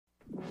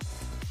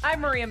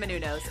I'm Maria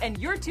Menounos, and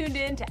you're tuned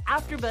in to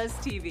AfterBuzz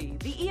TV,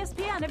 the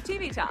ESPN of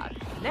TV talk.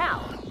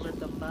 Now, let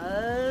the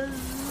buzz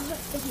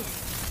begin.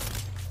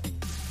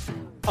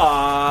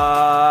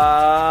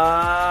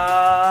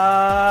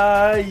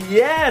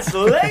 Yes,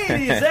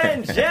 ladies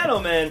and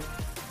gentlemen,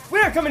 we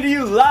are coming to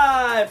you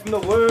live from the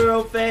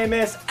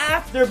world-famous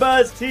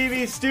AfterBuzz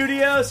TV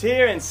studios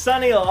here in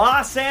sunny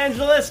Los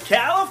Angeles,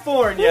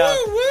 California.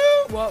 Woo,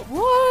 woo.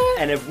 What?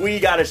 And if we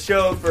got a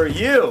show for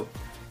you,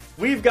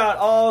 we've got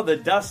all the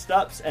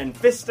dust-ups and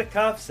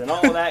fisticuffs and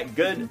all that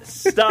good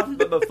stuff.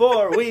 But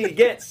before we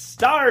get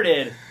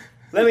started,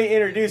 let me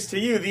introduce to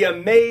you the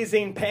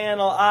amazing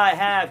panel I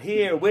have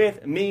here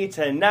with me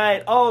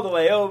tonight, all the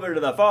way over to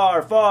the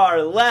far,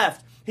 far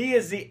left. He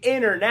is the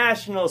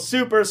international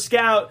super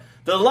scout,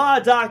 the law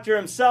doctor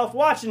himself,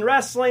 watching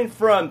wrestling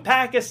from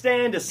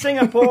Pakistan to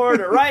Singapore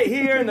to right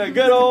here in the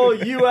good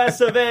old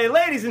U.S. of A.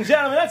 Ladies and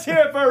gentlemen, let's hear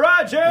it for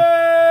Roger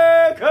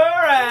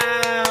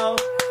Corral.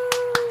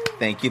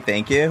 Thank you.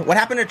 What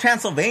happened to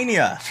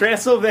Transylvania?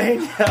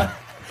 Transylvania.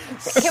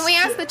 Can we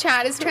ask the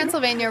chat, is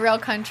Transylvania a real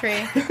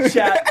country?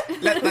 Chat,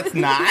 Let's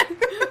not.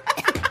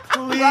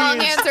 please.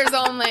 Wrong answers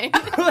only.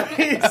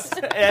 Please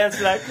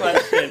answer that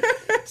question.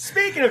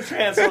 Speaking of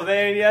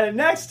Transylvania,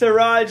 next to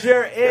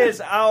Roger is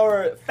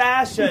our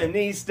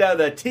fashionista,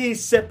 the tea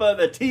sipper,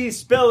 the tea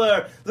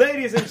spiller.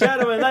 Ladies and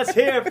gentlemen, let's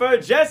hear for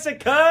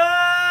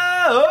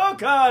Jessica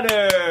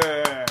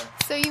O'Connor.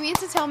 So you mean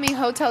to tell me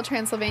Hotel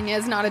Transylvania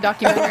is not a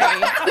documentary?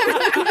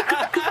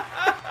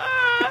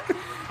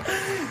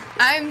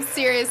 I'm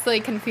seriously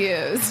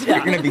confused. You're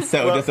going to be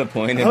so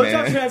disappointed,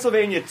 Hotel man.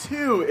 Transylvania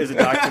 2 is a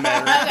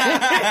documentary.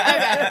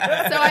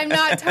 Okay. So I'm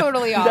not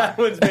totally off. That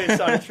one's based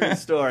on a true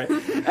story.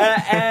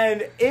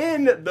 And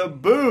in the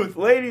booth,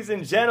 ladies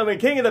and gentlemen,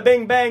 king of the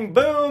bing bang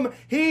boom,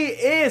 he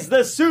is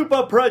the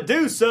super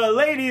producer.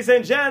 Ladies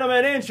and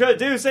gentlemen,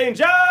 introducing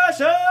Josh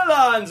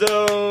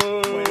Alonzo.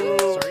 Wait,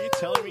 so are you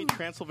telling me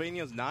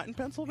Transylvania's not in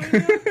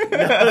Pennsylvania? See,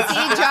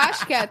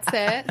 Josh gets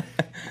it.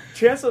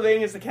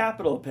 Transylvania is the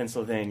capital of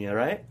Pennsylvania,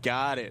 right?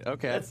 Got it.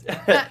 Okay.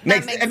 That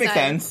Makes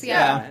sense.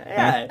 Yeah.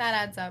 Yeah. That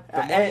adds up.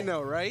 The more you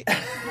know, right?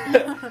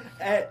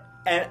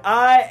 And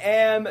I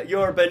am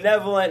your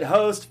benevolent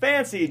host,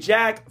 Fancy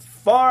Jack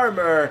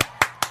Farmer.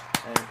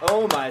 And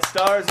oh my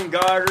stars and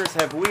garters,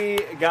 have we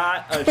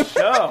got a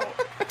show?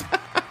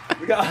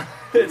 We got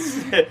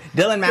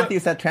Dylan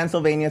Matthews said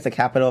Transylvania is the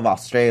capital of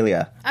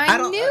Australia. I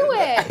knew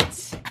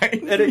it.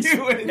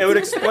 It would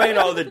explain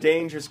all the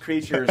dangerous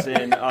creatures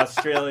in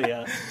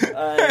Australia.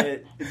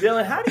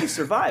 Dylan, how do you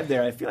survive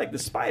there? I feel like the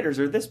spiders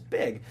are this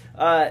big.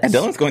 And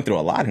Dylan's going through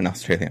a lot in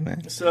Australia,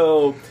 man.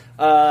 So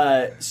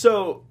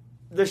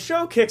the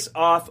show kicks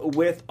off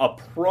with a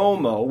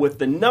promo with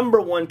the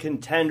number one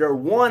contender,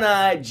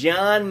 One-Eyed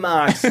Jon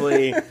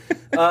Moxley,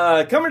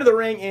 coming to the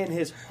ring in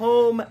his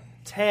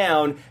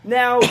hometown.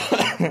 Now,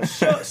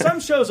 some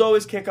shows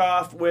always kick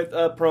off with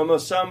a promo,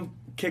 some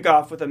kick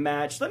off with a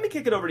match. Let me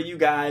kick it over to you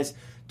guys.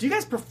 Do you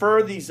guys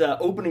prefer these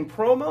opening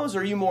promos, or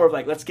are you more of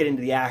like, let's get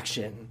into the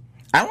action?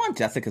 I want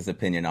Jessica's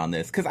opinion on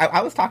this because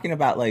I was talking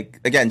about, like,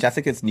 again,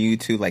 Jessica's new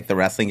to like the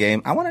wrestling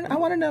game. I want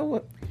to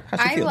know how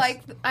she feels.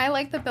 I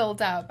like the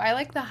build up. I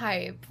like the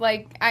hype.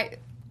 Like I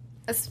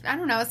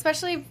don't know,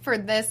 especially for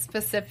this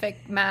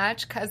specific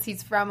match because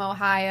he's from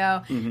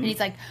Ohio and he's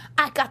like,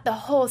 I got the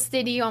whole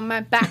city on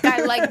my back.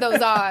 I like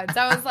those odds.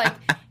 I was like,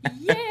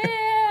 yeah.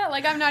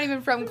 Like, I'm not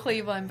even from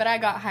Cleveland, but I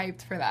got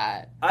hyped for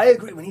that. I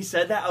agree. When he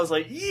said that, I was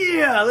like,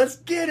 yeah, let's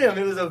get him.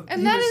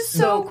 And that is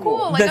so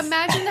cool. Like,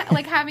 imagine that,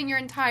 like, having your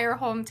entire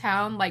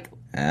hometown, like,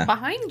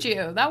 behind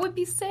you. That would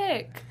be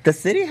sick. The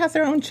city has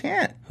their own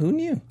chant. Who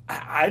knew?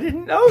 I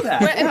didn't know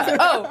that.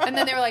 And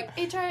then they were like,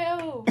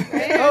 H-I-O,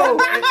 right?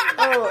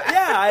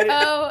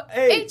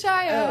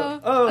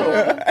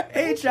 H-I-O.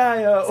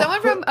 H-I-O.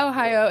 Someone from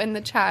Ohio in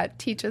the chat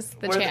teach us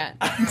the chant.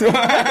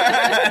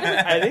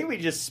 I think we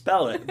just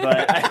spell it,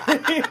 but...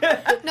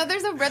 No,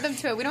 there's a rhythm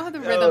to it. We don't have the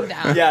rhythm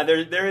down. Yeah,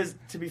 there is,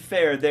 to be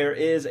fair, there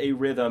is a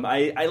rhythm.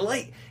 I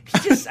liked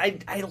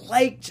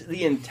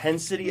the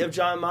intensity of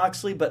Jon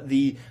Moxley, but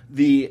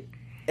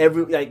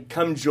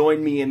come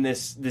join me in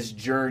this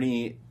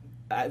journey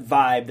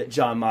vibe that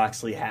Jon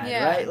Moxley had,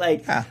 right?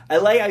 Like, I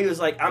like how he was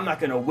like, I'm not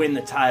going to win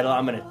the title,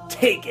 I'm going to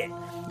take it.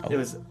 It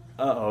was,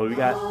 we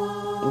got...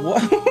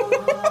 What?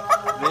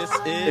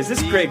 Is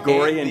this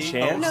Gregorian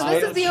chant? No,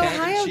 this is the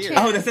Ohio chant.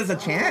 Oh, this is a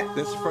chant?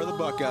 This is for the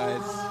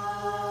Buckeyes.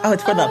 Oh,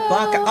 it's for the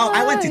Buckeyes. Oh,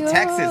 I went to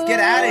Texas. Get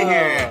out of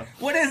here.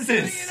 What is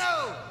this? Give me an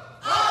O.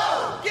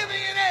 O. Give me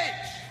an H.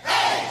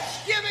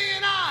 H. Give me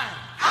an I.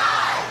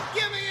 I.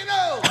 Give me an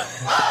O.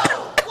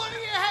 O. What do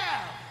you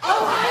have?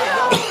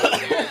 Ohio.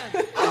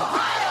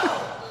 Ohio.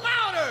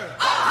 Louder.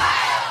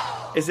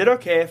 Ohio. Is it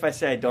okay if I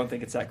say I don't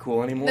think it's that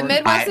cool anymore? The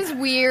Midwest is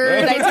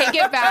weird. I take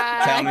it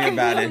back. Tell me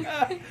about it.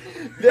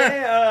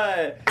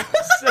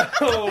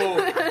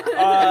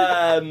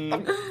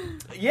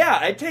 Yeah,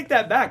 I take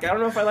that back. I don't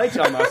know if I like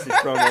Jon Moxley's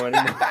promo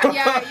anymore.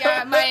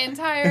 Yeah, my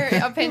entire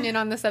opinion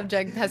on the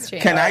subject has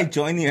changed. Can I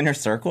join the inner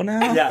circle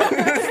now? Yeah,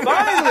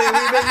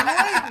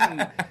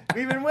 finally,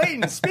 we've been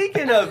waiting.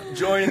 Speaking of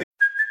joining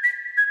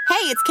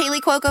Hey, it's Kaylee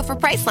Cuoco for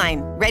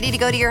Priceline. Ready to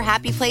go to your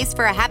happy place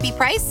for a happy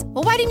price?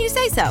 Well, why didn't you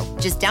say so?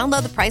 Just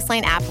download the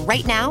Priceline app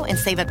right now and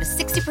save up to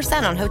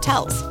 60% on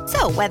hotels.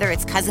 So whether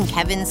it's Cousin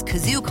Kevin's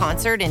Kazoo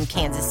Concert in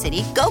Kansas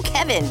City, go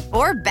Kevin,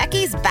 or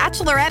Becky's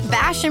Bachelorette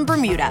Bash in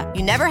Bermuda,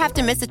 you never have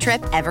to miss a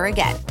trip ever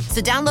again.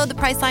 So download the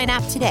Priceline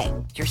app today.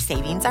 Your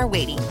savings are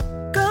waiting.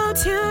 Go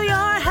to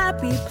your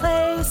happy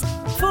place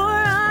for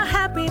a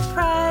happy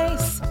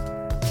price.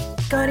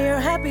 Go to your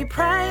happy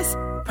price,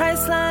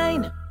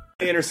 Priceline.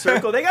 Inner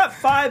Circle. They got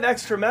 5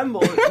 extra members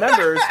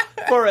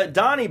for a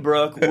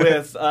Donnybrook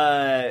with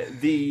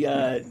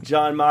the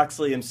John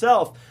Moxley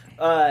himself.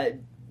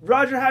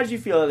 Roger, how did you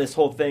feel that this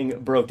whole thing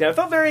broke down? It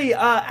felt very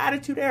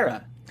Attitude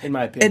Era, in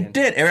my opinion. It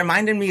did. It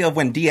reminded me of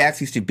when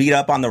DX used to beat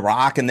up on The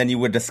Rock, and then you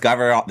would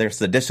discover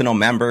there's additional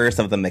members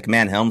of the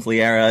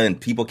McMahon-Helmsley era,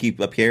 and people keep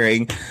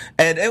appearing.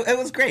 And it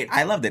was great.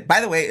 I loved it.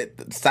 By the way,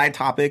 side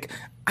topic,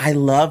 I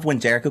love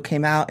when Jericho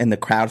came out and the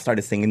crowd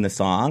started singing the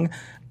song.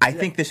 I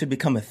think this should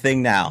become a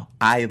thing now.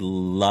 I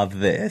love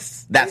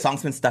this. That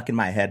song's been stuck in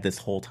my head this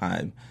whole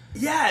time.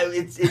 Yeah,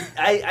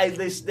 I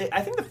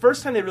think the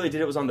first time they really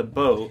did it was on the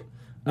boat.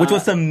 Which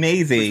was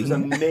amazing.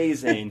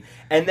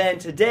 And then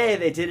today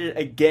they did it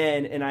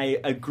again, and I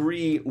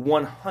agree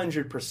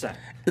 100%.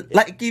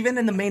 Like, even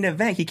in the main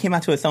event, he came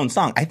out to his own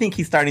song. I think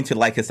he's starting to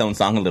like his own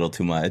song a little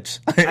too much.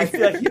 I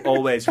feel like he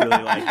always really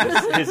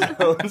liked his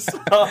own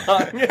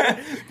song.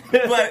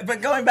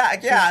 but going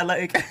back, yeah,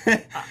 like...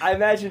 I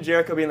imagine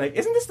Jericho being like,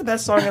 isn't this the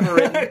best song ever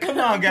written? Come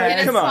on,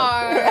 guys. Come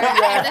on.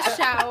 In the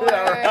shower.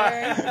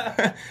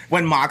 Right.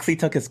 When Moxley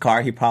took his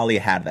car, he probably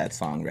had that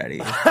song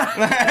ready.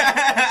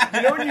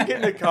 You know when you get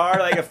in the car,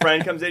 like a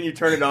friend comes in, you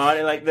turn it on,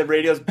 and like the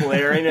radio's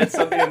blaring, and it's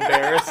something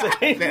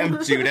embarrassing.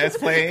 Damn, Judas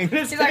playing.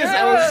 It's like his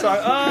own song.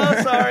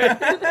 Oh, sorry.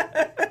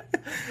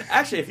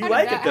 Actually, if you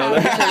like it though,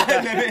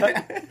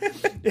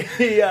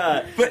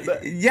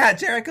 but yeah,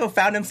 Jericho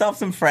found himself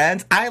some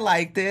friends. I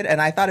liked it, and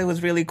I thought it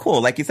was really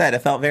cool. Like you said, it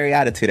felt very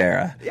Attitude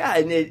Era. Yeah,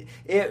 and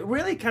it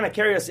really kind of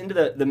carried us into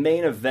the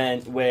main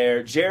event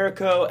where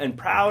Jericho and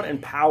Proud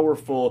and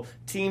Powerful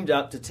teamed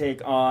up to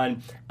take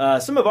on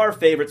some of our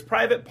favorites,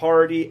 Private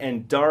Party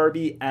and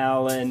Darby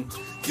Allin.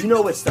 You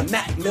know it's the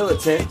Matt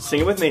Militant.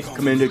 Sing it with me.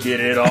 Come in to get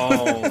it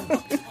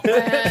on.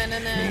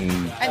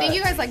 I think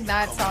you guys like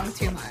that song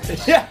too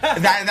much. Yeah.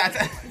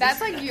 That's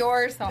like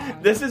your song.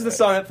 This is the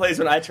song that plays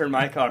when I turn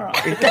my car on.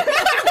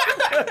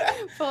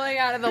 Pulling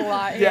out of the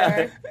lot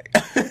here.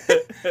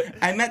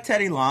 I met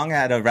Teddy Long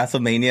at a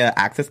WrestleMania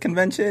Access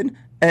convention,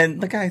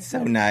 and the guy's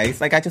so nice.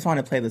 Like, I just want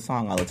to play the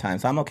song all the time,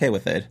 so I'm okay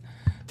with it.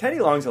 Teddy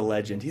Long's a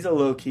legend. He's a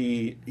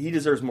low-key... He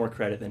deserves more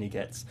credit than he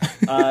gets.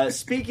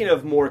 Speaking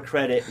of more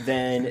credit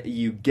than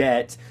you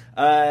get,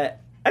 I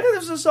think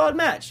this was a solid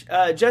match.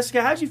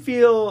 Jessica, how'd you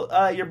feel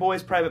your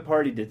boys' Private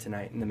Party did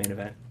tonight in the main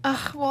event?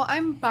 Well,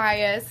 I'm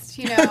biased,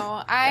 you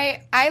know.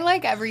 I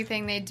like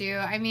everything they do.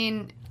 I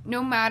mean,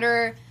 no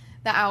matter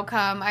the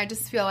outcome, I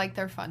just feel like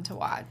they're fun to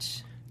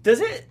watch.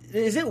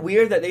 Is it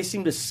weird that they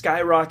seem to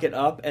skyrocket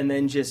up and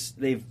then just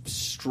they've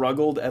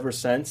struggled ever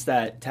since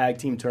that tag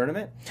team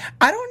tournament?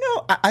 I don't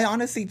know. I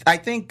honestly, I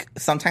think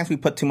sometimes we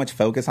put too much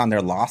focus on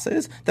their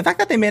losses. The fact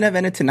that they main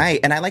evented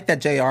tonight, and I like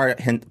that JR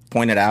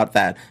pointed out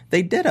that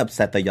they did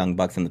upset the Young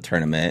Bucks in the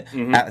tournament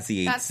at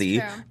the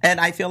 8C.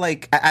 And I feel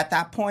like at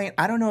that point,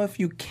 I don't know if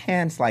you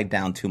can slide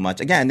down too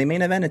much. Again, they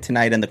main evented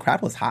tonight and the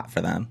crowd was hot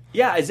for them.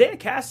 Yeah, Isaiah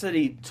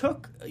Cassidy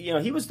took,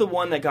 he was the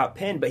one that got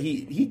pinned, but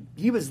he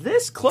was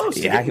this close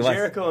to getting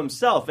Jericho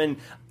himself. And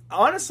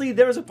honestly,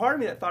 there was a part of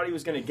me that thought he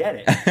was going to get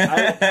it.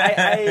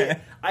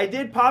 I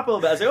did pop a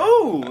little bit. I was like,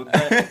 oh!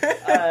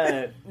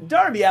 But,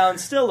 Darby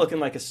Allin's still looking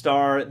like a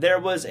star. There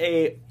was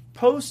a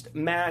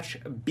post-match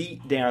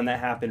beatdown that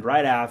happened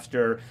right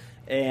after,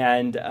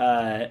 and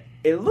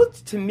it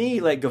looked to me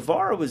like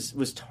Guevara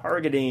was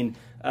targeting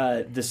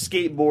the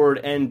Skateboard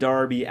and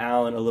Darby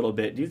Allin a little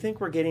bit. Do you think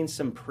we're getting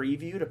some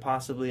preview to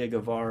possibly a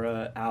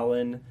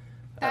Guevara-Allin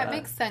that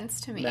makes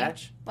sense to me.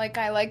 Match? Like,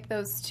 I like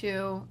those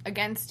two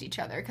against each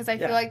other because I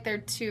feel like they're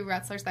two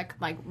wrestlers that could,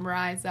 like,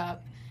 rise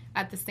up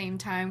at the same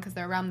time because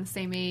they're around the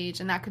same age,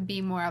 and that could be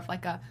more of,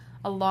 like, a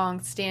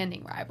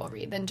long-standing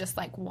rivalry than just,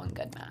 like, one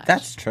good match.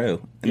 That's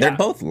true. And they're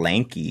both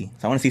lanky,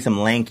 so I want to see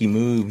some lanky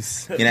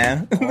moves, you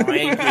know?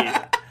 Lanky.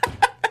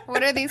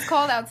 What are these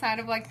called outside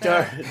of, like,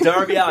 the...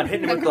 Darby Allin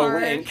hitting him with the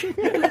link.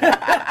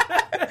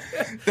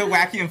 The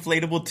wacky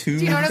inflatable tube.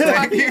 Do you know what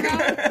I'm talking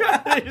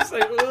about? Just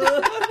like,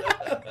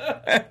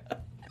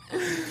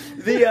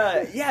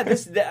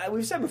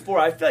 we've said before,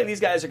 I feel like these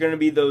guys are going to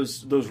be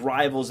those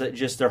rivals that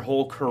just their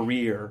whole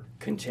career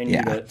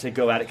continue to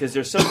go at it because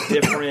they're so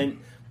different,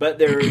 but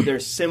they're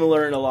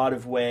similar in a lot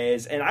of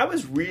ways. And I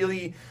was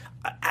really...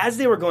 as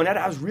they were going at it,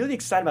 I was really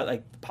excited about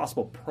like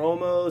possible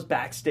promos,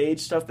 backstage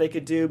stuff they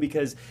could do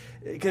because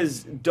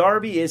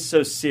Darby is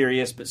so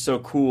serious but so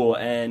cool,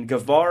 and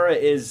Guevara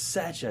is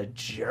such a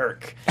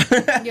jerk.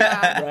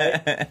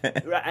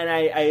 Yeah. Right? And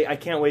I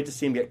can't wait to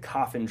see him get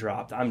coffin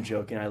dropped. I'm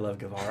joking. I love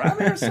Guevara. I'm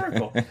in a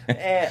circle.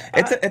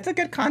 It's a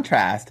good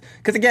contrast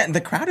because again,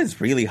 the crowd is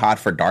really hot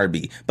for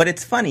Darby, but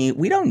it's funny,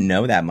 we don't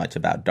know that much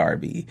about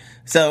Darby,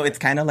 so it's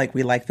kind of like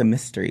we like the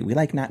mystery. We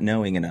like not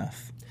knowing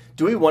enough.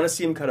 Do we want to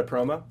see him cut a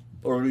promo,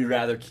 or would we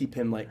rather keep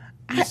him like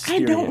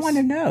mysterious? I don't want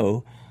to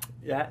know.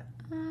 Yeah.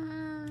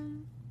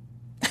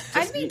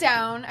 I'd be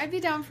down. I'd be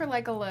down for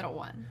like a little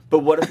one. But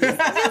what if Just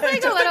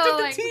like a little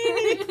like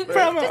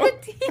promo. just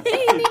a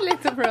teeny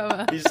little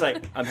promo. he's just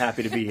like, I'm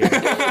happy to be here.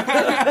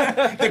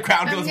 The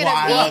crowd I'm goes gonna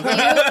wild. beat you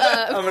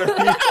up. I'm gonna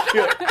be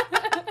here.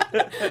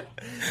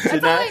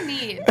 That's all I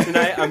need.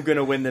 Tonight, I'm going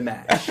to win the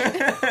match.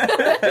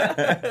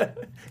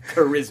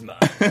 Charisma.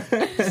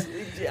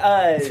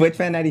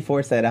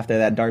 SwitchFan94 said after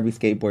that Darby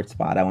skateboard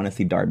spot, I want to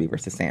see Darby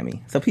versus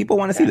Sammy. So people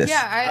want to see this.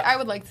 Yeah, I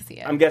would like to see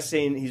it. I'm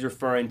guessing he's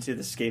referring to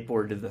the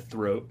skateboard to the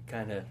throat,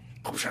 kind of.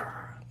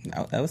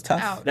 No, that was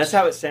tough. Ouch. That's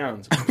how it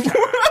sounds.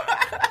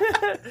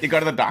 You go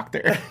to the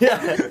doctor.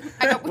 I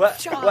got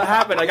What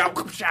happened? I got.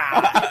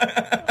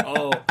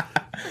 Oh,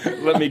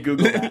 let me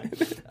Google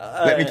that.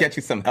 Let me get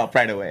you some help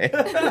right away.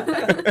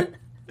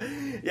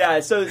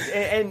 Yeah. So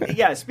and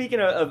yeah. Speaking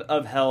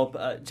of help,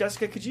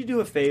 Jessica, could you do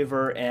a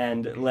favor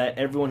and let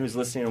everyone who's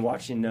listening and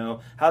watching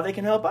know how they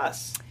can help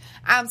us?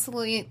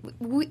 Absolutely.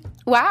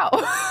 Wow.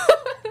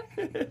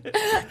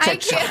 I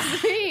can't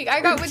speak.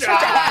 I got withdrawn.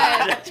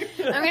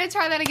 I'm going to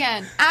try that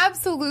again.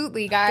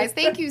 Absolutely, guys.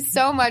 Thank you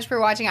so much for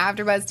watching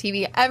AfterBuzz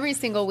TV every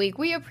single week.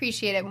 We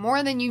appreciate it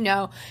more than you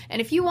know.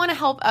 And if you want to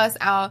help us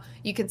out,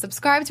 you can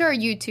subscribe to our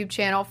YouTube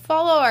channel,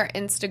 follow our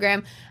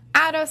Instagram,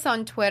 add us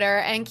on Twitter,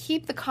 and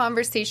keep the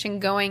conversation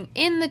going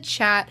in the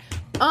chat,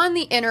 on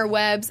the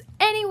interwebs,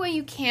 any way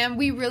you can.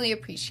 We really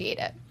appreciate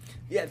it.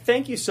 Yeah,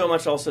 thank you so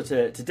much also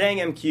to Dang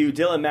MQ,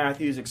 Dylan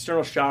Matthews,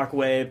 External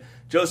Shockwave,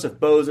 Joseph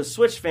Boza,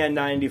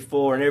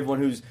 SwitchFan94, and everyone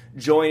who's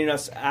joining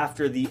us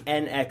after the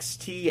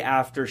NXT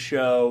after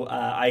show.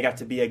 I got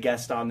to be a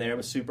guest on there. It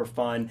was super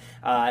fun.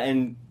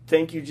 And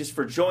thank you just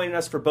for joining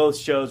us for both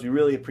shows. We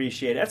really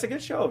appreciate it. That's a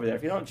good show over there.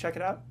 If you don't check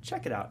it out,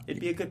 check it out. It'd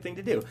be a good thing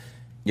to do.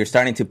 You're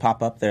starting to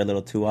pop up there a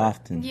little too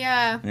often.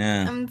 Yeah.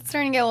 Yeah. I'm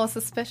starting to get a little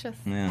suspicious.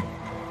 Yeah.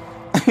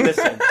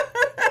 Listen,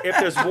 if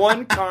there's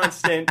one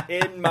constant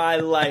in my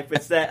life,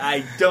 it's that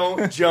I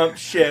don't jump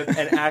ship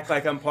and act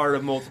like I'm part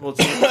of multiple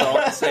teams all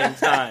at the same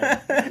time.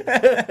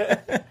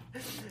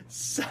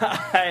 So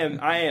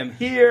I am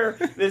here.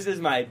 This is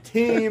my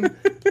team.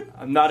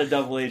 I'm not a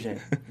double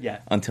agent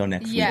yet. Until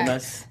next week.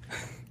 Unless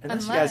you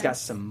guys got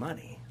some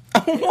money.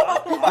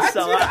 What?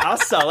 I'll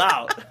sell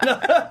out.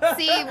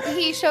 See,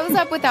 he shows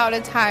up without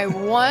a tie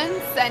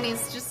once, and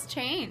he's just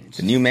changed.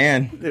 The new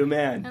man. New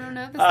man. I don't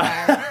know this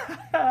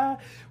guy.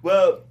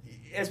 Well,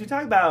 as we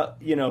talk about,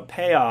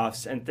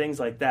 payoffs and things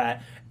like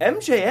that,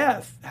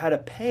 MJF had a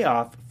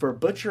payoff for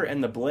Butcher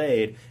and the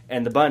Blade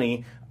and the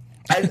Bunny.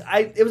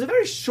 It was a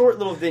very short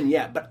little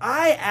vignette, but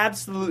I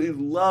absolutely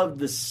loved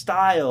the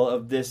style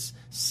of this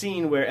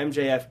scene where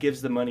MJF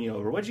gives the money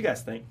over. What did you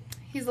guys think?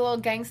 He's a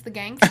little gangsta.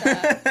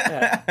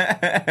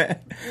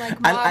 Like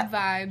mob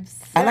vibes.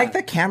 I like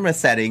the camera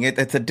setting.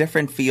 It's a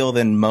different feel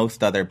than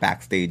most other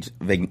backstage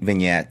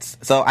vignettes.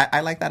 So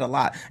I like that a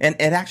lot. And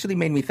it actually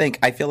made me think.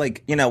 I feel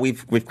like,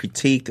 we've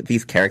critiqued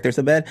these characters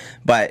a bit,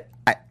 but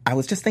I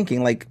was just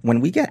thinking, like,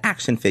 when we get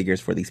action figures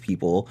for these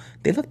people,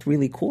 they looked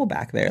really cool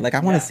back there. Like, I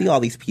want to see all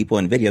these people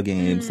in video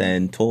games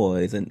and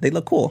toys, and they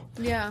look cool.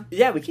 Yeah.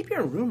 Yeah, we keep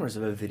hearing rumors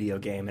of a video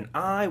game, and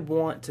I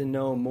want to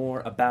know more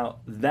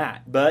about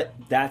that. But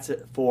that's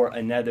it for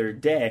another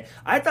day.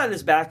 I thought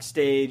this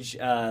backstage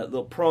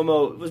little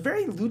promo was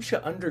very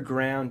Lucha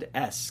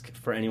Underground-esque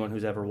for anyone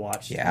who's ever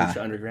watched Lucha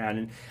Underground.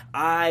 And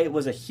I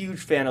was a huge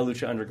fan of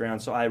Lucha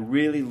Underground, so I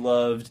really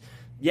loved...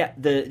 Yeah,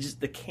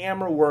 the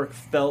camera work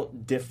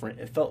felt different.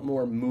 It felt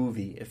more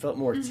movie. It felt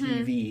more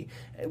TV,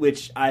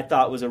 which I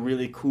thought was a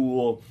really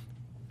cool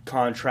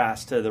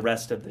contrast to the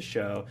rest of the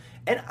show.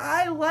 And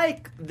I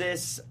like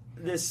this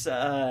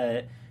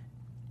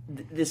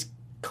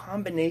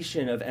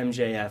combination of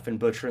MJF and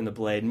Butcher and the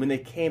Blade. And when they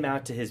came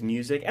out to his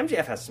music,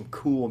 MJF has some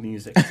cool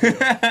music too.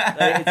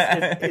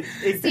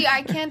 See,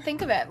 I can't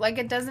think of it. Like,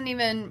 it doesn't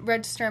even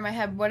register in my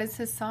head. What is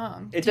his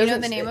song? Do you know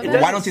the name of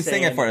it? Why don't you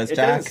sing it for us,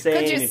 Jack?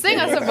 Could you sing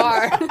us a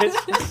bar?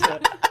 It's just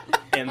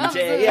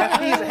MJF,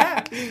 he's a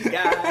happy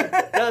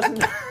guy.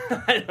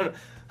 I don't know.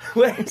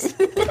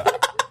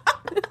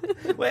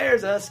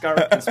 Where's a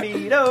scarf and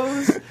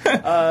Speedos?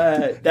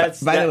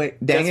 That's why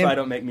I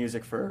don't make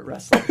music for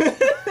wrestling.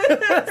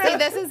 See,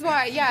 this is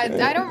why. Yeah,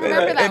 I don't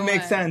remember that. It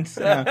makes sense.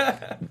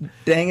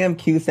 Dang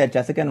MQ said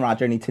Jessica and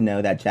Roger need to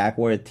know that Jack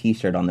wore a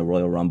T-shirt on the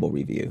Royal Rumble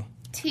review.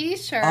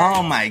 T-shirt.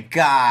 Oh my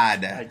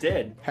God! I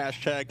did.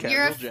 Hashtag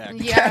Casual Jack.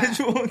 Yeah.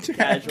 Casual Jack.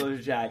 Casual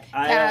Jack.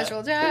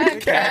 Casual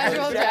Jack.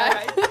 Casual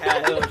Jack.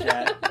 Casual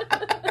Jack.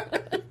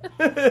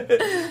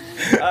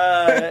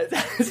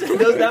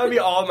 That would be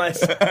all my...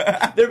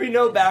 There'd be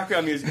no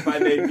background music if I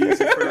made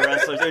music for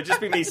wrestlers. It would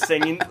just be me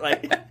singing,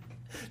 like...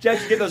 Jack,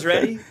 did you get those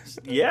ready?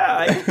 Yeah,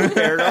 I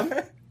prepared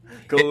them.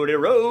 Cody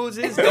Rhodes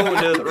is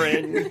going to the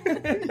ring.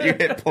 You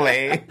hit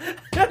play.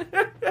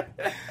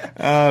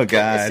 Oh,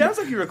 God. It sounds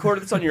like you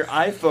recorded this on your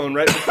iPhone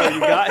right before you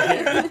got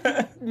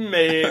here.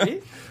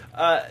 Maybe.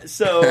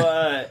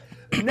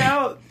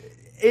 Now,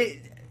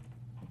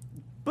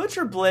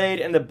 Butcher Blade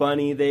and the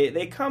Bunny,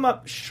 they come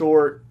up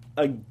short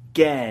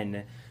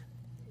again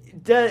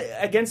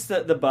against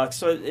the Bucks,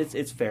 so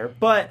it's fair.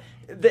 But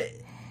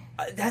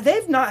have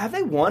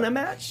they won a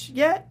match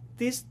yet?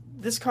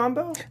 This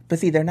combo? But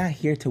see, they're not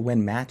here to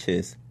win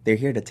matches. They're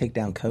here to take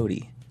down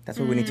Cody. That's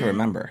what we need to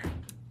remember.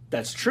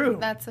 That's true.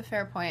 That's a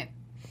fair point.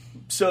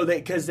 So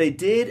because they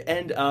did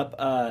end up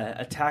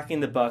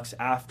attacking the Bucks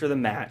after the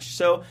match.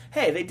 So,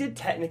 hey, they did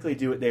technically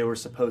do what they were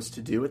supposed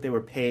to do, what they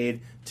were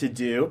paid to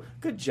do.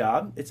 Good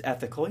job. It's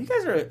ethical. You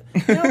guys are,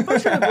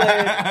 Butcher and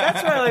Blade,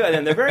 that's what I like about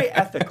them. They're very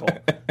ethical.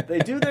 They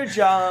do their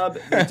job.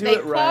 They do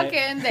it right. They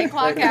clock in, they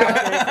clock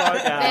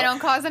out. They don't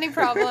cause any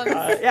problems.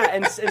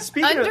 And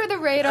speaking Under the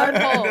radar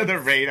pole. Under the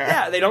radar.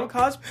 Yeah, they don't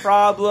cause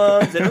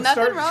problems. They don't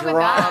Nothing start wrong with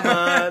drama.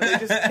 that. They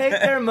just take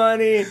their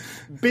money,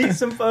 beat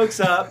some folks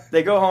up.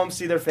 They go home,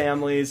 see their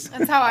families.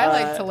 That's how I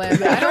like to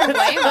live. I don't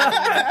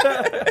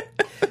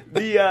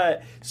blame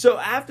them. So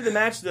after the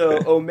match, though,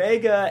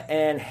 Omega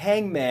and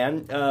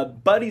Hangman,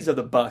 buddies of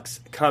the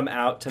Bucks, come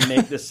out to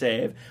make the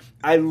save.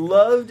 I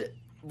loved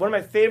one of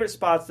my favorite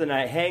spots of the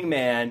night,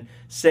 Hangman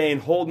saying,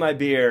 "Hold my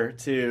beer"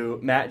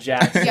 to Matt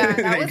Jackson. Yeah,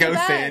 that was the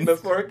best.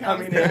 Before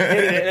coming in,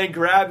 hitting it, and then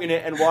grabbing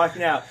it and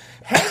walking out.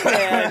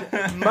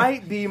 Hangman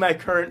might be my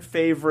current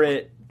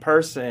favorite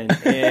person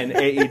in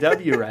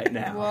AEW right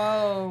now.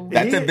 Whoa.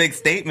 That's a big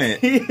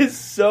statement. He's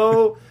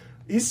so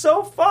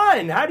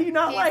fun. How do you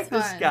not like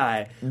this fun.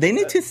 guy? They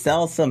need to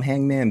sell some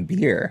Hangman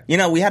beer.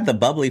 We have the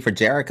bubbly for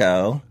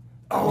Jericho.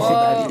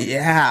 Whoa.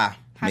 Yeah.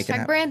 Make it Hashtag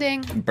happen.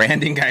 branding.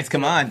 Branding, guys,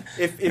 come on.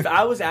 If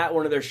I was at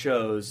one of their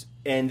shows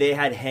and they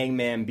had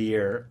Hangman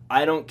beer,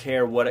 I don't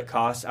care what it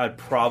costs. I'd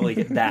probably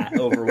get that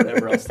over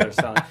whatever else they're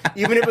selling.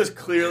 Even if it was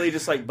clearly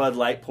just like Bud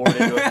Light poured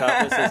into a cup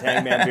that says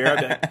Hangman beer, I'd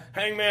be like,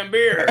 Hangman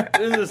beer.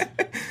 This is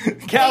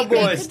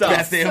cowboy They stuff.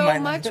 That's it. so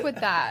much with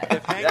that.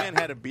 If Hangman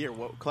had a beer,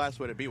 what class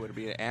would it be? Would it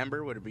be an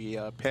amber? Would it be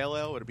a pale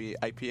ale? Would it be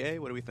IPA?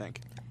 What do we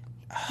think?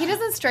 He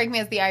doesn't strike me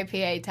as the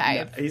IPA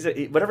type. He's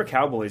whatever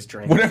cowboys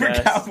drink. Whatever I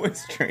guess.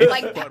 Cowboys drink.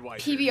 Like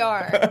Budweiser.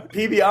 PBR,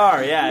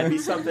 PBR, yeah, it'd be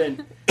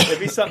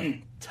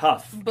something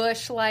tough.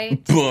 Bush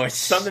Light, Bush.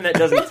 Something that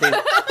doesn't taste.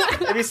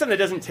 It'd be something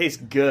that doesn't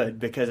taste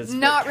good because it's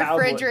not for cowboy-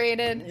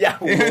 refrigerated. Yeah,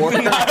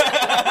 warm.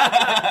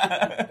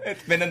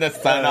 It's been in the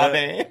sun all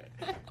day.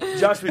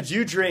 Josh, would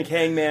you drink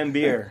Hangman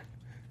beer?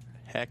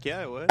 Heck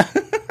yeah, I would.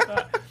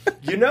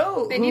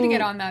 They need to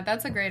get on that.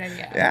 That's a great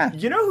idea. Yeah.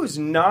 You know who's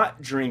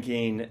not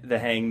drinking the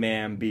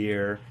Hangman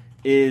beer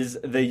is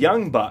the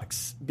Young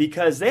Bucks,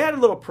 because they had a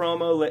little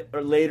promo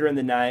later in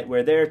the night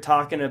where they're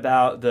talking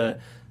about the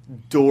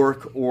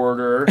Dork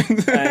Order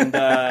and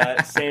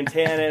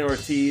Santana and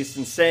Ortiz,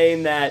 and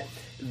saying that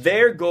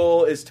their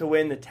goal is to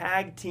win the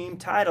tag team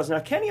titles. Now,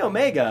 Kenny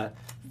Omega,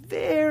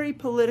 very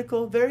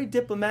political, very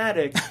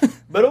diplomatic,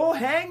 but old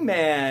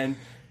Hangman,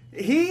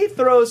 he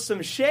throws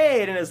some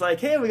shade and is like,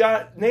 "Hey, we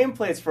got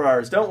nameplates for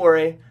ours. Don't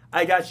worry,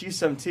 I got you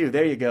some too.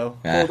 There you go.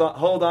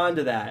 Hold on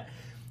to that."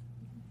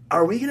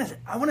 I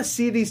want to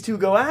see these two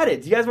go at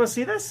it. Do you guys want to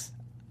see this?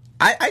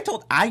 I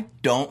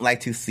don't like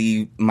to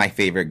see my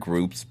favorite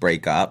groups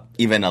break up,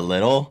 even a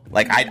little.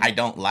 Like, I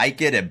don't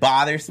like it. It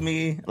bothers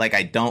me. Like,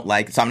 I don't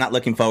like it. So I'm not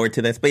looking forward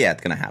to this. But yeah,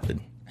 it's going to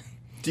happen.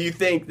 Do you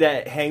think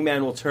that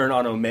Hangman will turn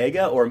on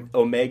Omega, or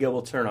Omega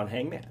will turn on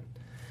Hangman?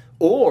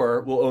 Or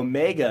will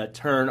Omega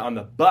turn on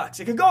the Bucks?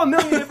 It could go a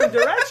million different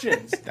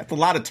directions. That's a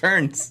lot of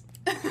turns.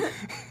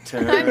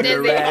 Turn I'm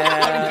dizzy.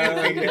 around.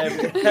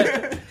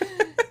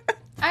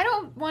 I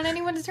don't want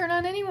anyone to turn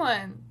on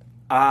anyone.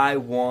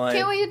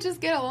 Can't we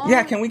just get along?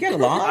 Yeah, can we get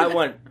along? I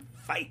want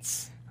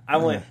fights.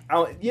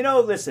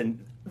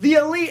 Listen, the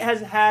Elite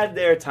has had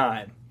their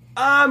time.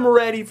 I'm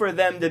ready for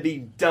them to be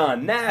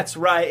done. That's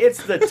right.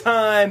 It's the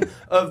time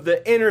of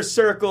the Inner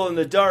Circle and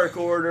the Dark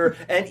Order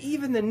and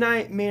even the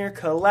Nightmare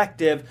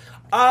Collective.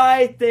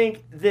 I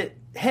think that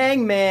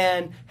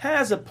Hangman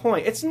has a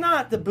point. It's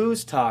not the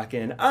booze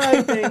talking.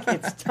 I think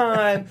it's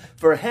time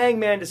for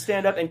Hangman to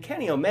stand up. And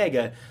Kenny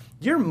Omega,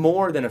 you're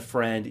more than a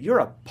friend. You're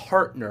a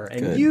partner.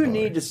 And Good you boy.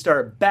 need to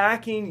start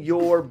backing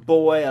your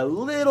boy a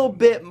little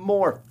bit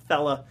more,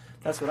 fella.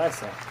 That's what I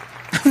say.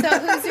 So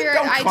who's your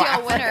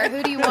ideal winner?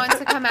 Who do you want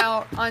to come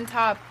out on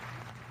top?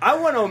 I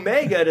want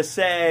Omega to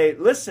say,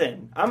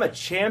 listen, I'm a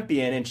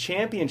champion, and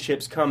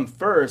championships come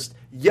first.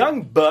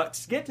 Young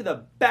Bucks, get to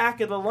the back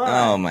of the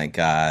line. Oh, my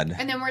God.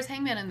 And then where's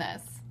Hangman in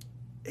this?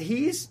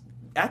 He's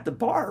at the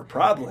bar,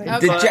 probably.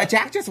 Okay.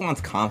 Jack just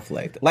wants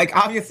conflict. Like,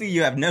 obviously,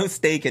 you have no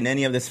stake in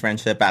any of this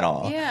friendship at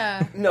all.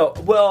 Yeah. No,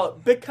 well,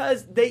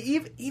 because they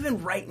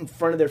even right in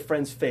front of their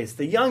friend's face,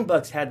 the Young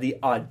Bucks had the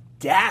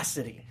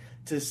audacity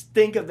to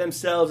think of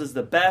themselves as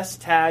the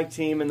best tag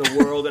team in the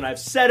world, and I've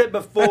said it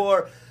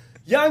before,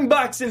 Young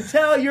Bucks,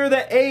 until you're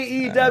the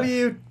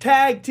AEW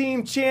Tag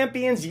Team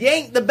Champions, you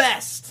ain't the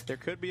best. There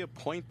could be a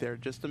point there.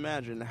 Just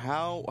imagine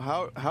how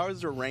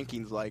is their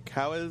rankings like?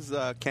 How is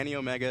Kenny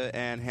Omega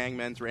and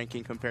Hangman's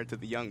ranking compared to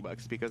the Young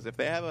Bucks? Because if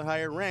they have a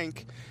higher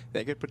rank,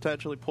 they could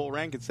potentially pull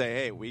rank and say,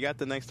 "Hey, we got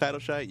the next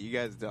title shot. You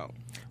guys don't."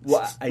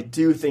 Well, I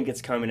do think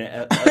it's coming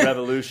at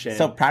Revolution.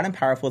 So Proud and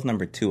Powerful is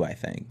number 2, I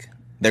think.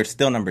 They're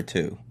still number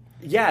 2.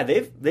 Yeah,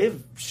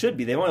 they've should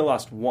be. They've only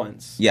lost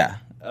once. Yeah.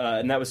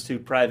 And that was to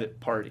Private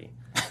Party.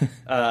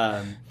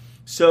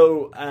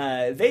 So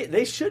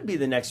they should be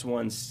the next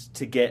ones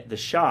to get the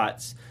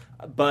shots.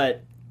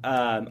 But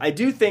I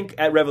do think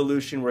at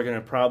Revolution we're going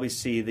to probably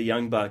see the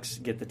Young Bucks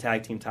get the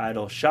tag team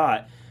title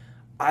shot.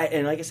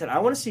 And like I said, I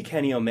want to see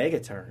Kenny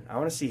Omega turn. I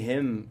want to see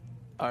him.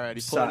 All right,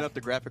 he's pulling up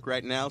the graphic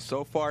right now.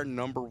 So far,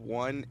 number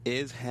 1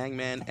 is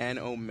Hangman and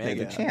Omega.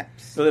 They're the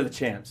champs. So they're the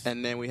champs.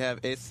 And then we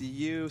have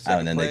SCU,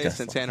 and then second place,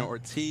 Santana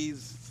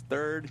Ortiz,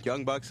 3rd,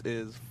 Young Bucks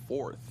is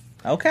 4th.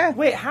 Okay.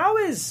 Wait, how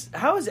is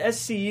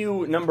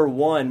SCU number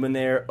 1 when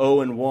they're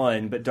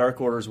 0-1, but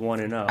Dark Order's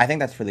 1-0? I think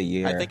that's for the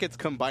year. I think it's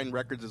combined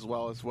records as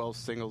well as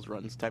singles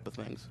runs type of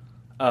things.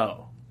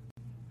 Oh.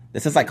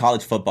 This is like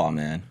college football,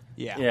 man.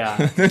 Yeah.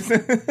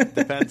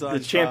 Depends on the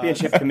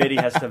championship committee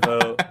has to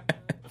vote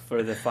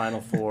for the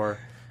Final Four.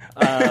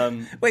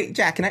 Wait,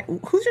 Jack,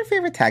 who's your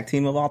favorite tag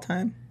team of all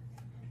time?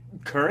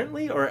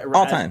 Currently or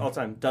all time? All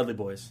time. Dudley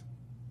Boys.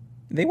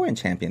 They weren't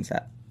champions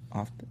that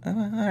often. All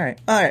right.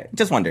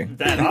 Just wondering.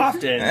 That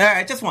often? All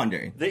right, just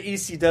wondering. The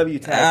ECW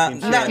tag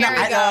team. Here we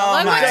go.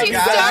 Look what you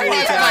started.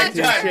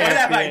 What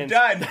have I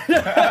done?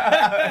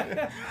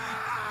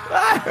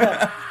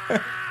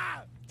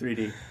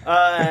 3D.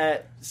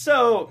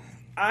 So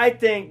I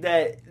think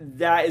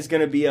that is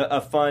going to be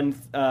a fun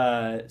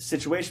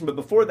situation. But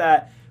before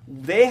that,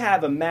 they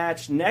have a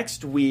match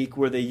next week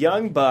where the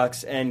Young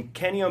Bucks and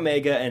Kenny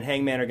Omega and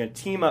Hangman are going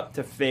to team up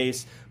to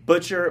face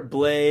Butcher,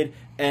 Blade,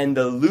 and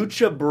the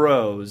Lucha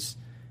Bros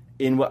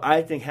in what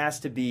I think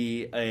has to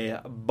be a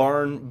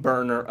barn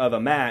burner of a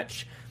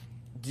match.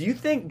 Do you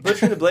think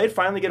Butcher and the Blade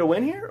finally get a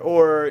win here?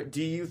 Or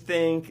do you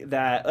think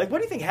that... what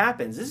do you think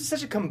happens? This is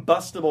such a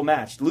combustible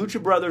match.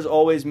 Lucha Brothers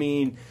always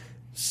mean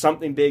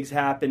something big's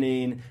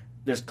happening.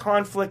 There's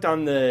conflict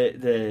on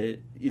the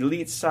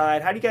elite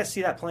side. How do you guys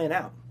see that playing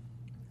out?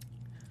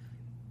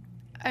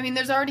 I mean,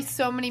 there's already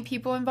so many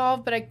people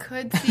involved, but I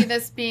could see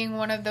this being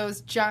one of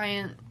those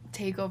giant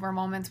takeover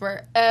moments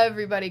where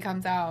everybody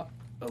comes out.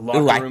 A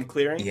locker room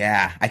clearing?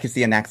 Yeah, I could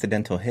see an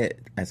accidental hit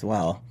as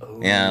well. Ooh.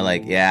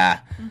 Yeah,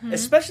 Mm-hmm.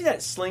 Especially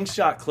that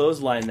slingshot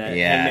clothesline that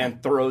Hangman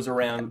throws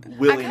around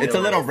willy-nilly. It's a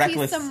little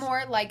reckless. See some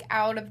more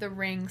out of the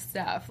ring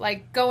stuff,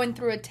 like going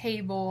through a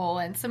table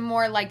and some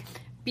more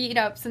beat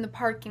ups in the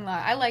parking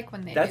lot. I like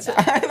when they do that.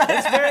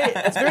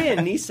 That's very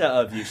Anissa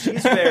of you.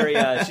 She's very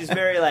I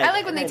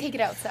like when they take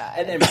it outside.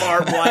 And then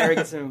barbed wire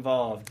gets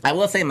involved. I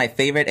will say my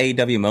favorite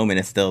AEW moment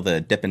is still the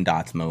Dippin'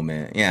 Dots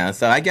moment. Yeah,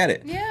 so I get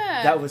it.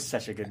 Yeah. That was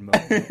such a good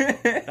moment.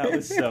 That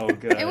was so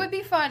good. It would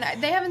be fun.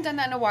 They haven't done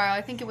that in a while.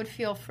 I think it would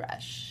feel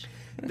fresh.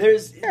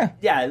 There's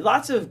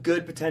lots of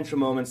good potential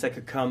moments that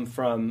could come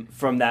from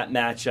that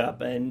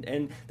matchup,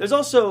 and there's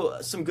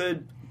also some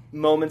good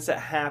moments that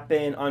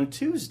happen on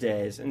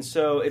Tuesdays, and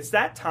so it's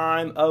that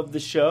time of the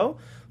show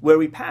where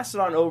we pass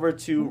it on over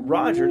to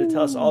Roger to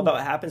tell us all about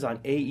what happens on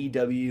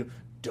AEW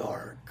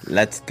Dark.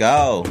 Let's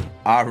go.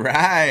 All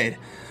right.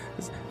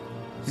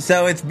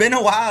 So it's been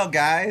a while,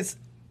 guys.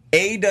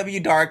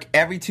 AEW Dark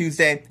every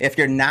Tuesday. If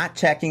you're not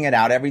checking it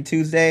out every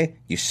Tuesday,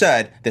 you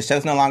should. The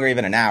show's no longer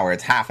even an hour.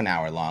 It's half an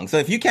hour long. So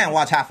if you can't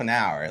watch half an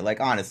hour,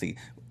 honestly,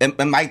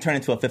 it might turn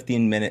into a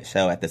 15-minute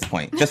show at this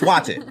point. Just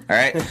watch it, all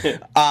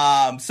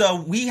right?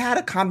 So we had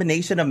a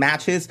combination of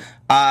matches.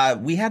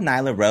 We had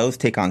Nyla Rose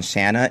take on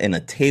Shanna in a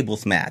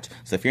tables match.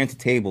 So if you're into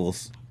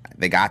tables,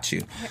 they got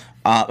you.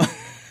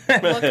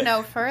 Look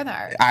no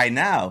further. I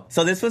know.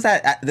 So this was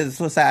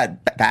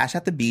at Bash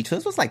at the Beach.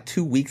 This was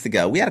 2 weeks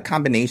ago. We had a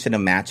combination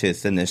of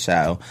matches in this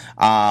show.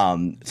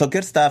 So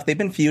good stuff. They've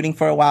been feuding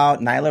for a while.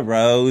 Nyla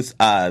Rose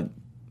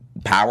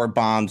power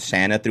bombed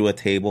Shanna through a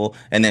table,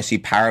 and then she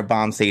power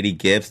bombed Sadie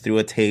Gibbs through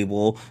a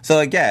table. So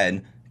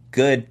again,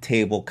 good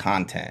table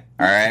content.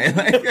 All right,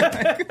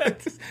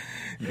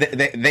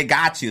 they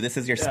got you. This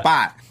is your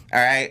spot. All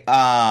right,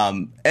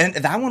 and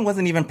that one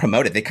wasn't even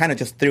promoted. They kind of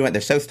just threw it.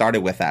 The show started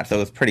with that, so it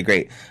was pretty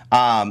great.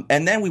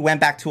 And then we went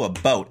back to a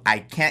boat. I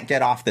can't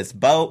get off this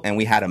boat, and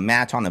we had a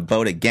match on the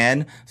boat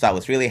again. So I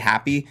was really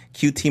happy.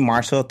 QT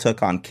Marshall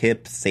took on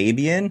Kip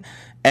Sabian.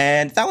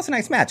 And that was a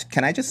nice match.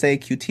 Can I just say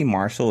QT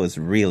Marshall is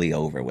really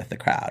over with the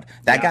crowd.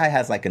 That guy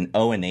has an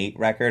 0-8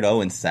 record,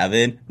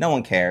 0-7. No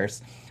one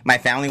cares. My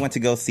family went to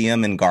go see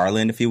him in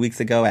Garland a few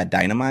weeks ago at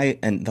Dynamite,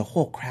 and the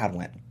whole crowd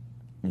went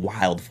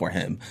wild for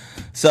him.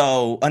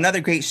 So another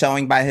great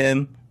showing by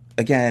him.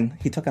 Again,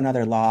 he took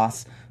another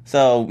loss.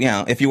 So,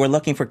 if you were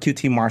looking for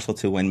QT Marshall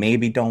to win,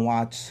 maybe don't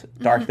watch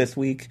Dark this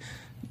week.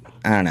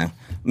 I don't know.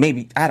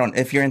 Maybe,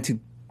 if you're into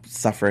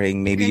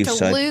suffering, maybe you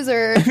should.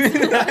 Loser.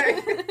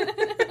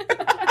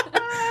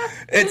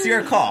 It's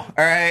your call,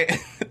 all right?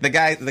 The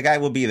guy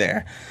will be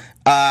there.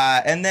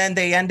 And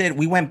then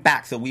we went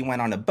back. So we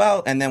went on a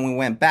boat, and then we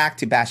went back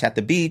to Bash at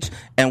the Beach,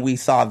 and we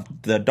saw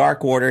the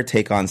Dark Order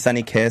take on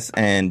Sonny Kiss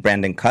and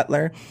Brandon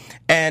Cutler.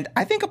 And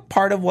I think a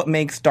part of what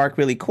makes Dark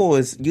really cool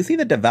is you see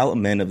the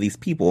development of these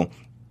people.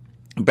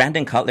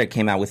 Brandon Cutler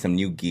came out with some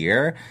new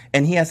gear,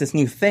 and he has this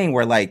new thing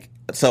where, like,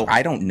 so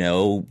I don't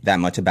know that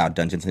much about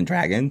Dungeons and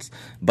Dragons,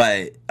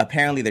 but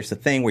apparently there's a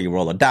thing where you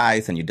roll a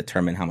dice and you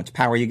determine how much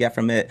power you get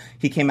from it.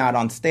 He came out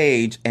on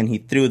stage and he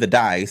threw the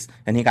dice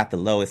and he got the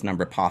lowest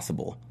number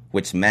possible,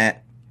 which meant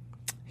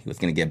he was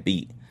going to get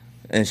beat.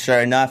 And sure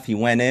enough, he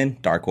went in,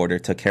 Dark Order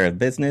took care of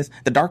business.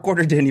 The Dark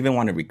Order didn't even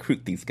want to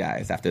recruit these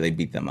guys after they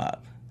beat them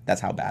up. That's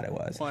how bad it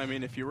was. Well, I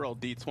mean, if you roll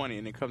D20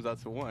 and it comes out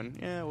to 1,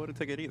 I wouldn't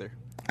take it either.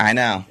 I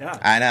know. Yeah.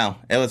 I know.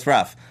 It was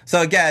rough.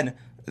 So again,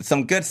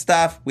 some good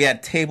stuff. We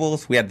had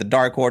tables. We had the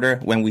Dark Order.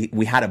 When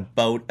we had a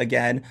boat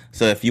again.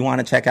 So if you want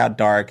to check out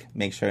Dark,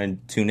 make sure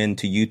and tune in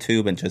to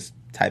YouTube and just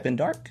type in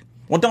Dark.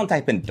 Well, don't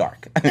type in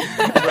Dark.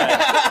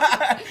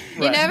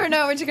 You never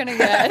know what you're going to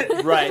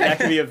get. Right. That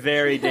could be a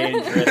very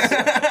dangerous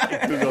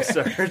Google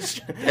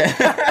search.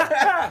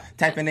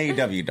 Type in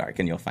AEW Dark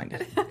and you'll find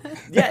it.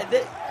 Yeah.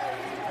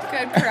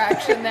 Good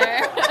correction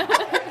there.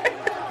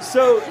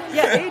 So,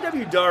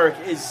 AEW Dark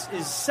is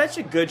such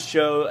a good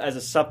show as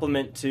a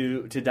supplement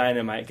to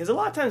Dynamite, because a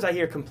lot of times I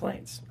hear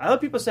complaints. I hear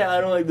people say, I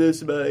don't like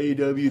this about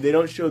AEW. They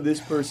don't show this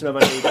person up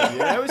on AEW.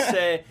 And I always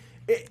say,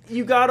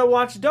 you got to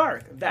watch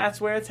Dark. That's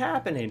where it's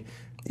happening.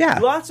 Yeah.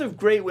 Lots of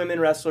great women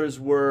wrestlers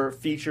were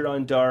featured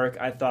on Dark.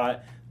 I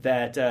thought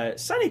that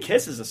Sonny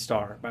Kiss is a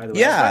star, by the way.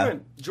 Yeah. I was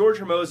talking with George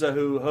Hermosa,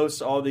 who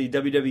hosts all the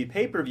WWE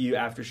pay-per-view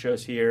after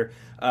shows here.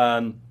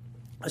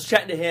 I was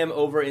chatting to him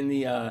over in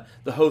the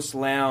host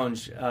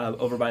lounge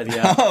over by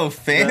the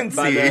fancy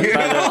by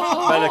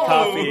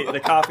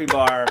the coffee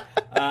bar,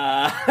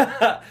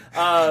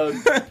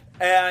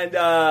 and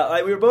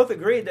we were both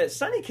agreed that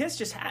Sonny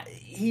Kiss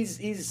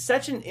he's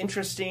such an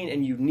interesting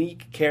and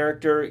unique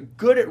character,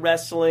 good at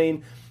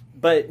wrestling,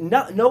 but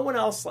no one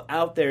else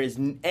out there is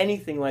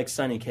anything like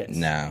Sonny Kiss.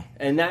 No,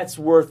 and that's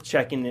worth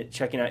checking out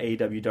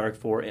AEW Dark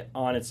for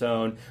on its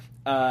own,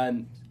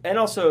 and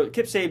also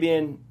Kip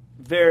Sabian.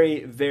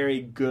 Very, very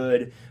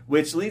good,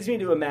 which leads me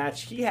to a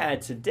match he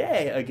had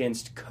today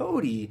against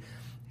Cody,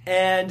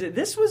 and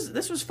this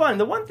was fun.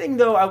 The one thing,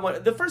 though,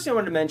 the first thing I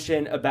wanted to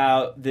mention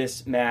about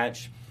this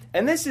match,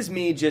 and this is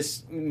me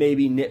just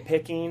maybe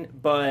nitpicking,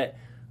 but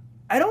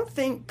I don't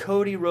think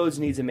Cody Rhodes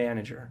needs a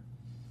manager.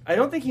 I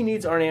don't think he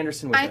needs Arn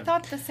Anderson with him. I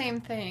thought the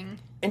same thing.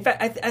 In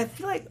fact, I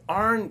feel like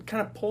Arn kind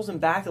of pulls him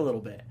back a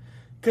little bit,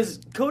 because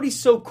Cody's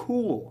so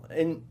cool,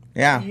 and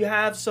you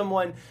have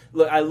someone.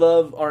 Look, I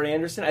love Arn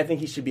Anderson. I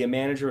think he should be a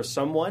manager of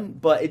someone,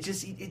 but it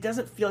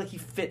doesn't feel like he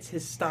fits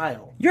his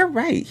style. You're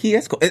right. He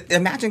is cool.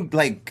 Imagine,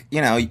 like,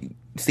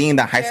 seeing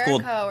the high school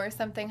Jericho or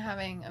something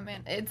having a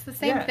man. It's the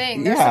same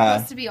thing. They're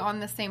supposed to be on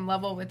the same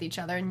level with each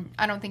other, and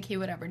I don't think he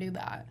would ever do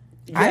that.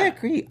 Yeah. I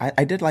agree.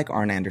 I did like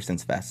Arn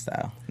Anderson's vest,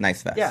 though.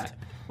 Nice vest. Yeah.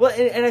 Well,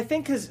 and I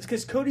think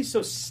because Cody's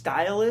so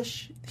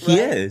stylish, he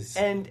is,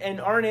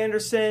 and Arn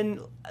Anderson,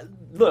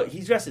 look,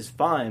 he dresses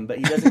fine, but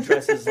he doesn't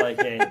dress as like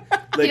a.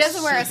 Like, he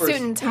doesn't wear a suit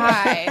and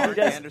tie. Arn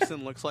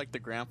Anderson looks like the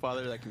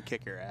grandfather that can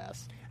kick your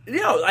ass.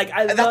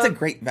 That's a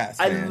great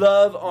vest. I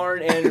love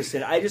Arn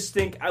Anderson. I just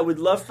think I would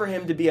love for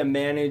him to be a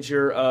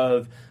manager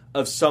of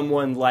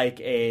someone like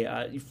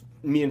a.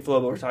 Me and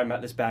Flobo were talking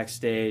about this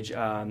backstage.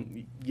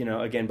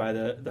 Again by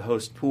the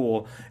host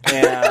pool,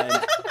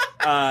 and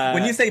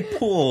when you say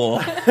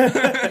pool,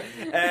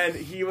 and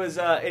he was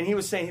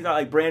saying he thought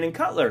like Brandon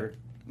Cutler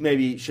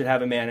maybe should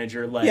have a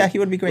manager like he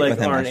would be great like with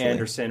him, Arn actually.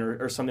 Anderson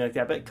or something like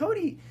that. But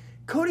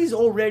Cody's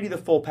already the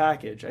full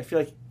package. I feel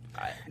like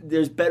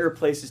there's better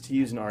places to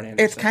use an Arn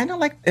Anderson. It's kind of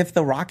like if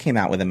The Rock came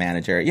out with a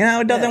manager.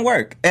 It doesn't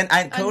work. And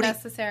Cody,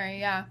 unnecessary,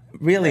 yeah.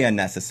 Really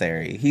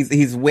unnecessary.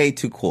 He's way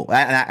too cool.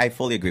 I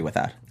fully agree with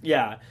that.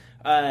 Yeah.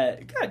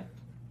 Good.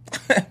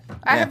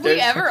 Have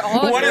we ever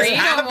all What is agreed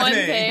on one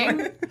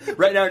happening? thing?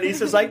 Right now,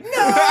 Nisa's like,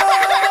 no!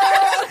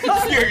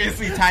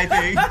 Furiously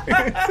typing. I'm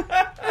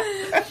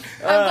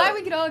glad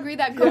we could all agree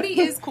that Cody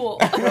is cool.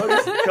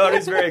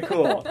 Cody's very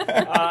cool.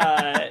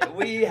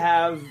 We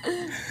have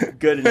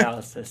good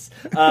analysis.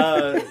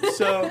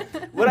 So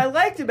what I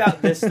liked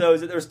about this, though,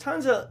 is that there's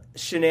tons of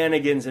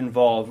shenanigans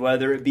involved,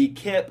 whether it be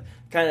Kip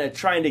kind of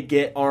trying to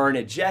get Arn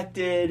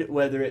ejected,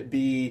 whether it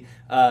be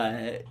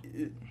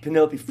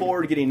Penelope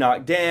Ford getting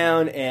knocked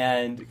down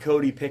and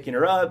Cody picking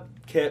her up,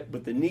 Kip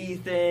with the knee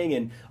thing,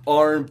 and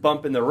Arn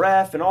bumping the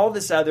ref, and all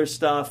this other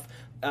stuff.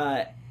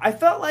 I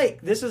felt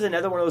like this is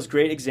another one of those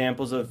great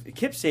examples of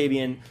Kip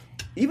Sabian,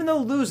 even though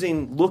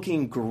losing,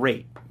 looking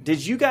great.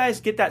 Did you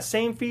guys get that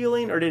same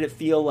feeling, or did it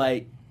feel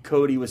like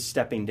Cody was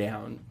stepping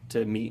down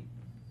to meet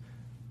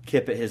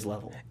Kip at his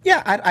level?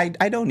 Yeah,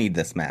 I don't need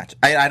this match.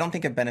 I don't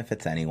think it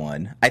benefits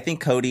anyone. I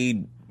think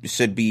Cody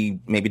should be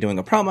maybe doing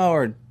a promo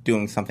or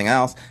doing something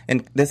else.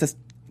 And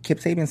Kip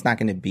Sabian's not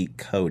going to beat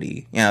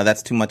Cody.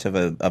 That's too much of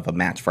a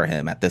match for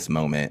him at this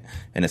moment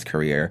in his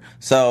career.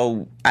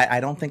 So I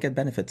don't think it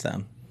benefits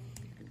him.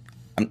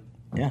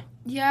 Yeah.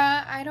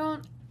 Yeah, I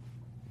don't.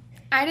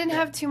 I didn't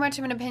have too much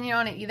of an opinion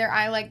on it either.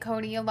 I like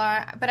Cody a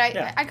lot, but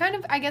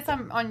I guess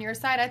I'm on your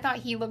side. I thought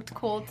he looked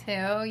cool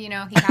too. You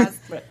know, he has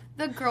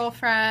the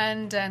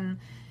girlfriend, and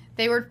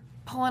they were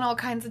pulling all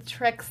kinds of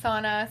tricks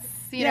on us.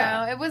 You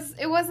know,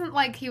 it wasn't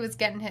like he was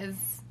getting his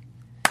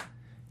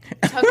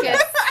taken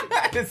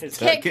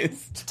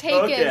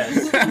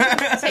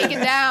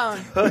down.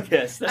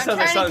 Hookus. That sounds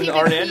like something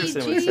Arn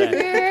Anderson would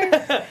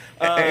say.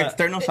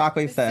 External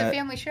Shockwave It's said. a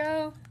family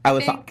show. I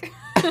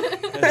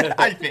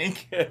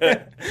think.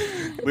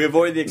 We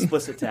avoid the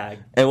explicit tag.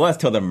 It was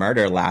till the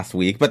murder last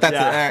week, but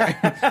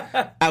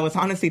that's. I was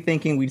honestly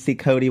thinking we'd see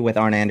Cody with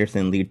Arn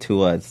Anderson lead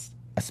to a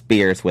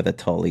Spears with a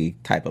Tully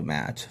type of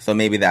match. So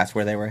maybe that's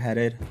where they were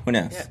headed. Who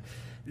knows? Yeah.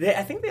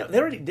 I think they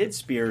already did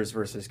Spears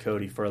versus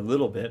Cody for a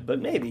little bit, but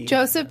maybe.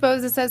 Joseph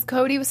Boza says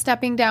Cody was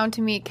stepping down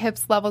to meet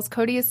Kip's levels.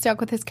 Cody is stuck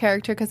with his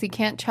character because he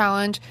can't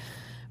challenge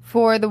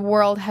for the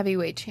World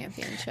Heavyweight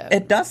Championship.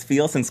 It does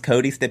feel, since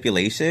Cody's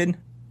stipulation,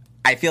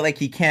 I feel like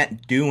he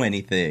can't do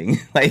anything.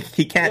 Like,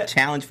 he can't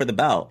challenge for the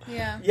belt.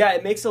 Yeah,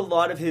 it makes a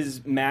lot of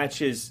his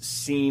matches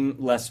seem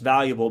less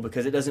valuable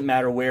because it doesn't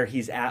matter where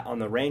he's at on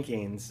the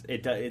rankings.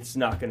 It's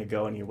not going to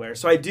go anywhere.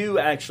 So I do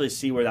actually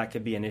see where that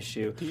could be an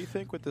issue. Do you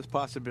think with this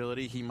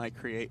possibility he might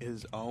create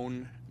his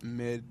own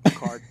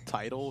mid-card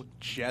title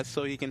just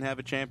so he can have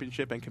a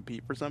championship and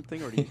compete for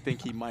something? Or do you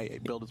think he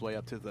might build his way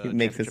up to the He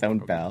makes his own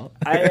belt.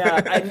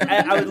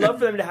 I would love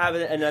for them to have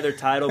another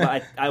title,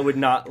 but I would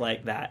not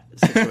like that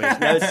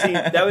situation.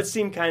 That would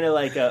seem kind of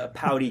like a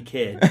pouty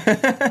kid.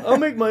 I'll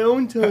make my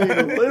own title. I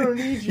don't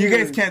need you. You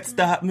guys can't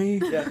stop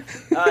me. Yeah.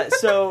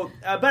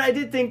 But I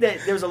did think that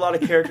there was a lot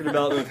of character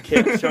development with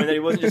Kip, showing that he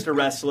wasn't just a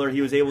wrestler.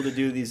 He was able to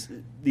do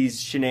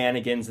these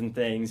shenanigans and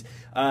things.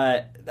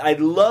 I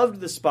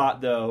loved the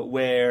spot, though,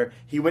 where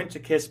he went to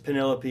kiss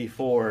Penelope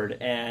Ford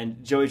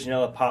and Joey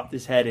Janela popped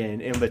his head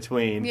in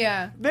between.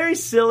 Yeah. Very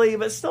silly,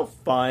 but still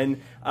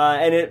fun.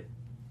 And it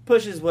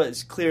pushes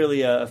what's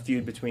clearly a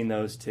feud between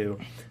those two.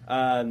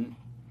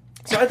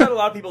 So I thought a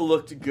lot of people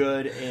looked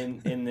good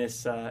in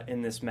this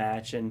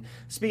match. And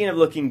speaking of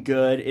looking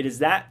good, it is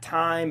that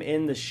time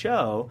in the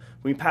show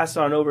we pass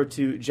on over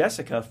to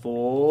Jessica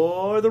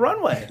for the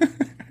runway.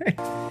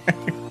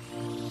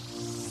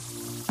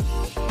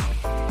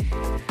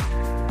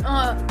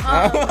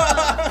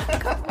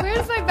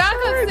 Where's my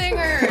backup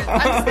singer?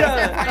 I'm so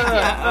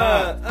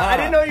I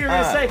didn't know what you were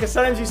going to say, because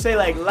sometimes you say,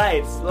 like,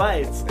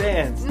 lights,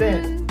 stand.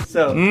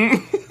 So you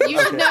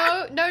should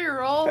know your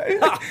role.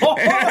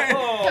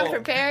 Come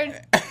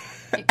prepared.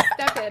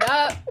 Step it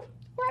up.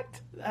 What?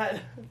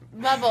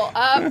 Level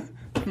up.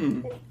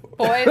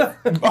 Boys.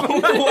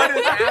 What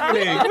is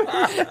happening?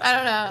 I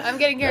don't know. I'm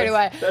getting carried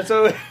away. That's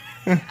what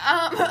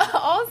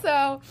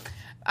Also,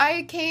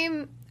 I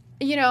came,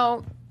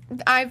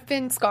 I've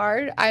been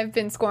scarred. I've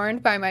been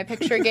scorned by my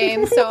picture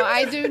game, so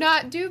I do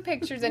not do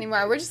pictures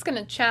anymore. We're just going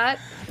to chat.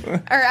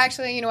 Or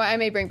actually, you know what? I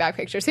may bring back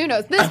pictures. Who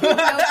knows? This week,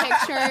 no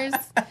pictures,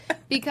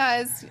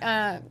 because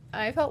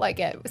I felt like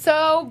it.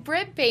 So,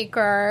 Britt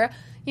Baker,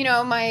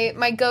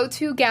 my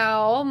go-to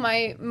gal,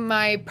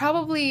 my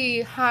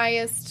probably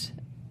highest...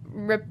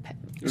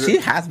 She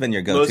has been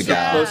your go-to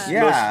gal.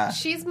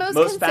 She's most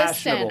consistent,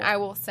 fashionable. I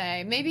will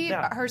say. Maybe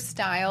her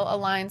style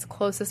aligns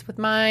closest with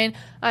mine.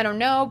 I don't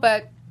know,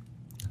 but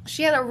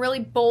she had a really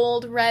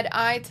bold red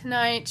eye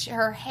tonight.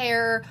 Her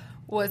hair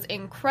was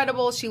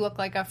incredible. She looked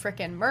like a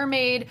freaking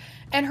mermaid.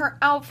 And her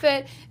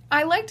outfit,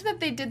 I liked that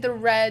they did the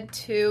red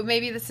too.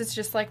 Maybe this is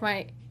just like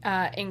my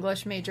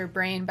English major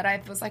brain, but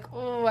I was like,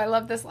 oh, I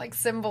love this like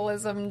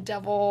symbolism,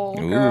 devil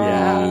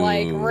girl,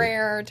 like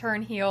rare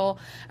turn heel.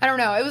 I don't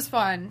know. It was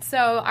fun.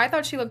 So I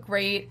thought she looked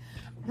great.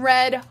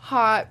 Red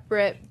hot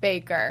Britt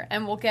Baker.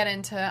 And we'll get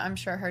into, I'm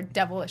sure, her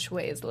devilish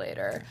ways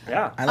later.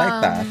 Yeah. I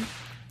like that.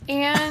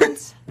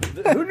 And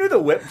who knew the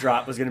whip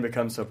drop was going to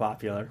become so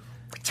popular?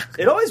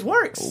 It always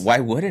works. Why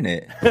wouldn't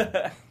it?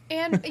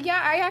 And yeah,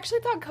 I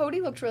actually thought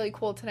Cody looked really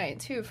cool tonight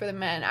too for the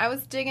men. I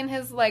was digging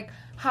his like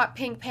hot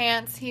pink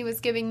pants. He was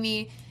giving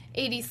me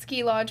 80s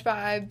ski lodge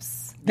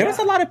vibes. There was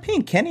a lot of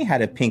pink. Kenny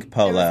had a pink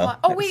polo.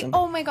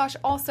 Oh my gosh.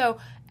 Also,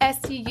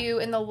 STU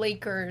in the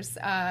Lakers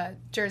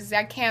jersey.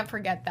 I can't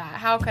forget that.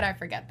 How could I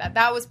forget that?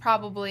 That was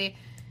probably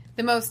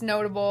the most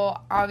notable.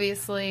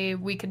 Obviously,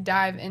 we could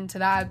dive into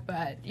that,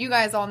 but you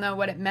guys all know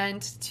what it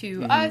meant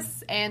to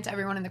us and to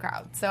everyone in the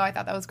crowd. So I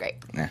thought that was great.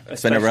 Yeah.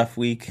 It's been a rough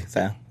week.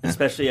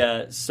 Especially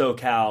a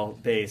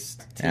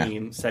SoCal-based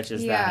team such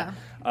as that.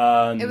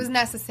 It was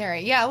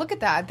necessary. Yeah, look at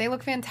that. They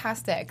look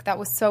fantastic. That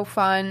was so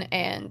fun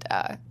and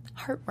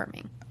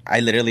heartwarming. I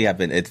literally have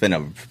been. It's been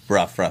a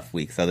rough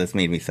week, so this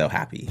made me so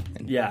happy.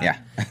 Yeah.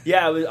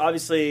 It was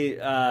obviously,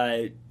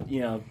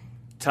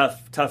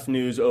 tough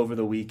news over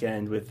the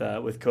weekend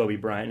with Kobe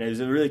Bryant. It was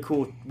a really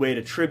cool way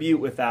to tribute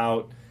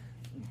without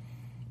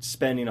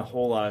spending a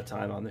whole lot of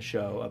time on the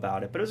show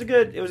about it. But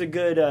it was a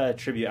good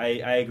tribute.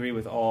 I agree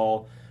with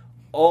all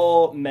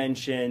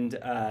mentioned.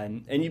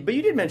 But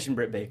you did mention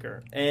Britt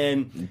Baker,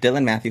 and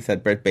Dylan Matthews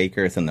said Britt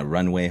Baker is in the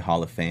Runway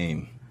Hall of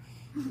Fame.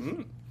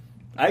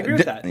 I agree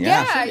with that.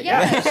 Yeah,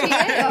 she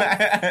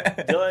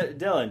is.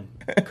 Dylan,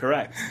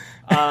 correct.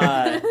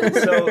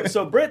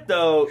 So Britt,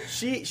 though,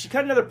 she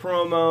cut another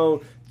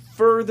promo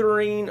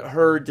furthering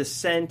her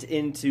descent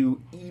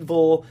into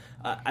evil.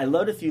 I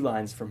loved a few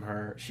lines from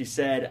her. She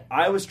said,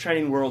 "I was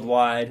trending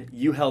worldwide.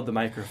 You held the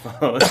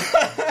microphone."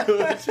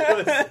 which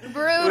was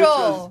Brutal. Which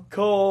was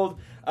cold.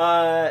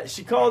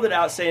 She called it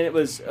out, saying it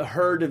was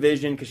her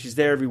division because she's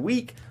there every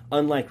week,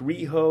 unlike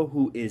Riho,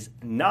 who is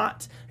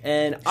not.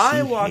 And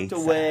I walked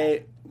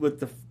away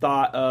with the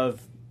thought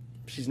of,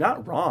 she's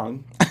not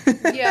wrong.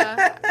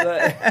 Yeah.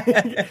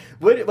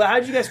 How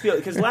did you guys feel?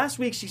 Because last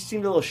week she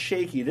seemed a little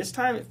shaky. This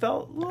time it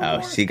felt a little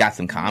more... she got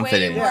some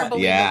confidence. Way more believable.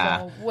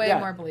 Yeah. Way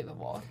more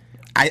believable.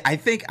 I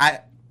think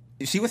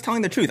she was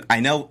telling the truth.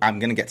 I know I'm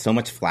going to get so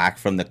much flack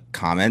from the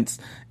comments.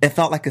 It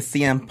felt like a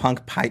CM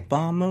Punk pipe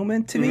bomb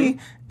moment to me.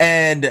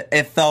 And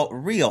it felt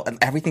real. And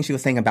everything she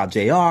was saying about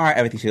JR,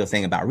 everything she was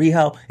saying about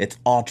Riho, it's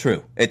all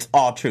true. It's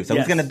all true. So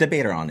who's going to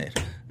debate her on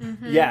it?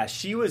 Yeah,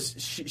 she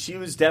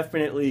was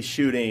definitely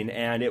shooting,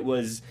 and it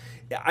was...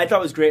 I thought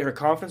it was great. Her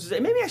confidence was...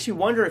 It made me actually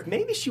wonder if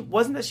maybe she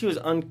wasn't that she was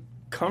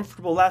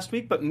uncomfortable last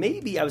week, but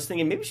maybe I was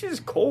thinking maybe she was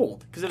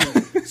cold because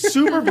it was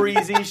super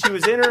breezy. She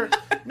was in her...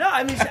 No,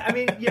 I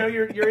mean, you know,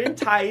 you're in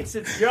tights.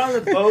 You're on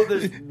the boat.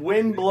 There's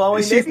wind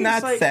blowing. She's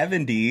not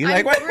 70. I'm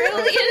Like what?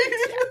 brilliant.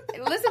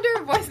 Listen to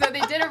her voice though.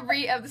 They did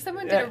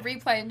someone did a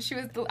replay, and she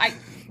was.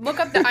 Look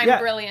up the "I'm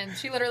brilliant."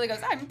 She literally goes,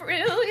 "I'm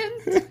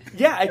brilliant."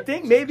 Yeah, I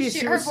think maybe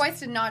her voice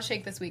did not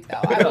shake this week,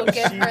 though. I will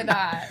give her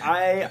that.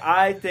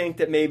 I think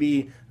that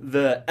maybe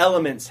the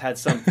elements had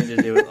something to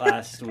do with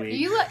last week.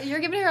 You're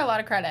giving her a lot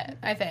of credit,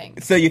 I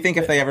think. So you think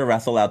if they ever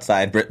wrestle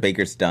outside, Britt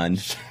Baker's done?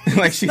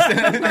 Like she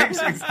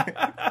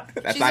said,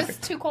 she's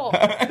just too cold.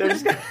 They're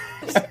just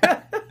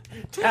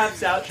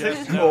taps out, Just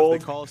tips know cold.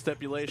 if they call a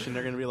stipulation,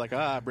 they're going to be like,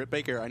 Britt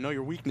Baker, I know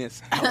your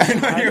weakness. I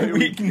know your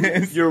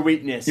weakness. Your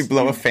weakness. You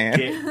blow a fan.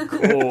 Get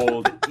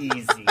cold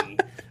easy.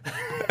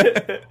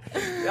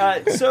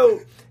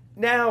 So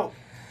now,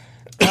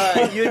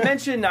 you had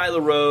mentioned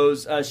Nyla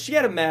Rose. She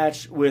had a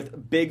match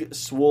with Big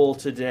Swole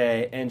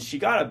today, and she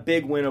got a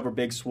big win over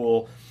Big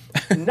Swole.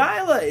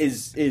 Nyla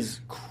is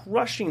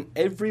crushing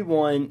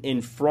everyone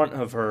in front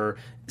of her.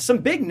 Some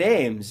big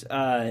names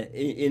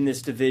in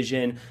this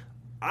division.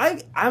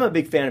 I'm a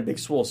big fan of Big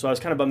Swole, so I was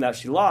kind of bummed out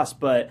she lost,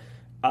 but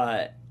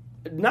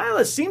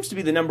Nyla seems to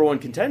be the number one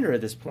contender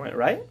at this point,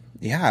 right?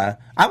 Yeah,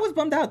 I was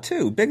bummed out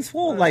too. Big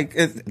Swole,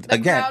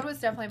 The crowd was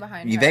definitely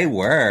behind her. They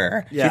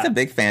were. Yeah. She's a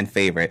big fan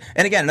favorite.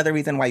 And again, another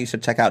reason why you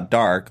should check out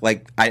Dark.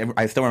 Like,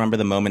 I still remember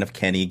the moment of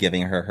Kenny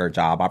giving her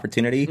job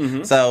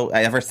opportunity. So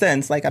ever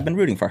since, I've been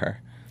rooting for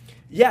her.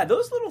 Yeah,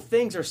 those little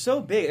things are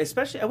so big.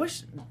 Especially, I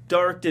wish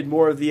Dark did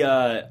more of the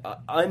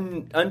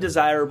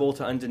undesirable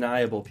to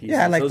undeniable pieces.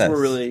 Yeah, I like those those. were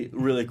really,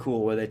 really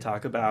cool, where they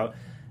talk about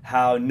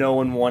how no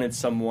one wanted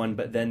someone,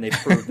 but then they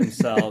proved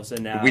themselves,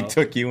 and now We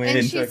took you in.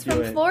 And she's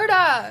from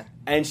Florida.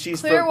 And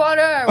she's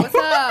Clearwater. What's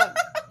up?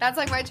 That's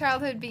like my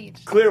childhood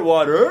beach.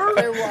 Clearwater.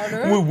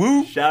 Clearwater. Woo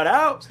woo. Shout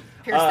out.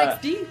 Pier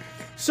 60.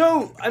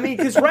 So, I mean,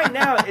 because right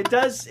now it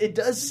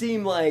does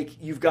seem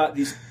like you've got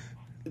these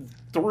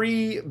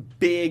three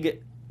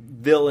big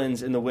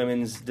villains in the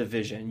women's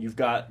division. You've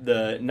got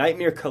the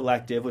Nightmare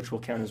Collective, which will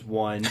count as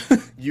one.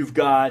 You've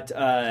got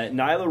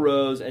Nyla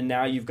Rose, and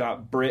now you've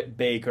got Britt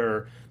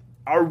Baker.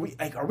 Are we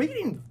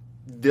getting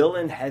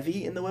villain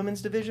heavy in the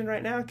women's division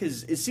right now?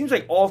 Because it seems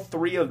like all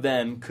three of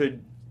them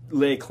could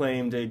lay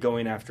claim to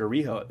going after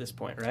Riho at this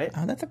point, right?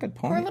 Oh, that's a good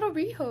point. Poor little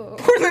Riho.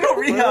 Poor little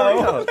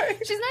Riho.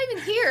 She's not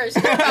even here.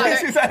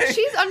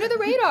 She's under the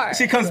radar.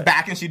 She comes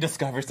back and she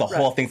discovers the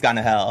whole thing's gone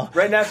to hell.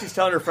 Right now she's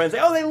telling her friends,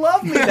 oh, they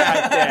love me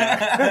back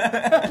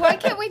there. Why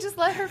can't we just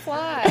let her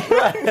fly?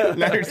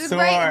 Let her soar.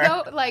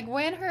 Right, go,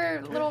 win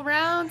her little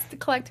rounds to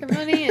collect her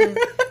money and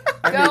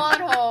go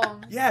on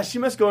home. Yeah, she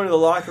must go into the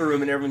locker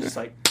room and everyone's just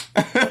like...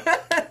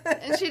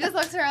 And she just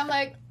looks around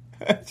like...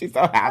 She's so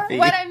happy.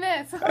 What'd I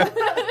miss?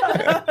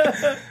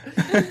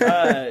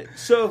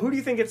 So who do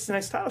you think gets the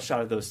next title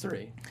shot of those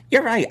three?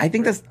 You're right. I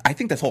think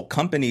this whole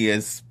company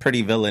is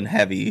pretty villain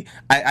heavy.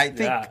 I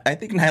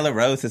think Nyla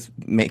Rose is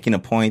making a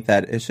point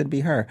that it should be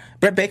her.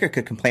 Britt Baker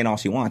could complain all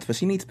she wants, but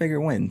she needs bigger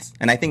wins.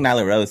 And I think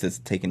Nyla Rose is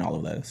taking all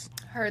of those.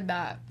 Heard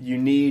that. You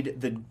need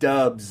the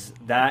dubs.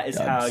 That is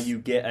how you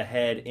get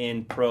ahead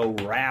in pro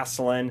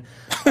wrestling.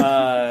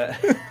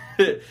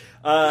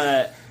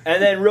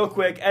 And then real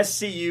quick,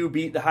 SCU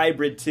beat the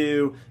Hybrid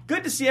 2.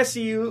 Good to see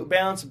SCU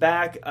bounce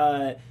back.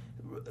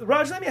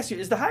 Raj, let me ask you,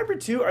 is the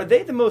Hybrid 2, are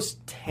they the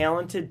most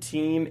talented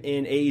team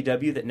in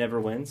AEW that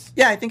never wins?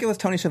 Yeah, I think it was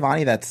Tony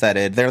Schiavone that said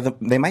it.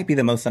 They might be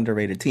the most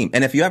underrated team.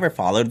 And if you ever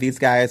followed these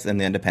guys in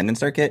the independent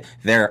circuit,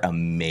 they're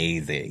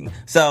amazing.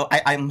 So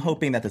I'm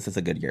hoping that this is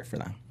a good year for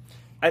them.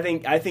 I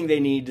think they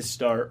need to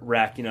start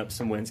racking up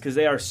some wins because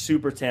they are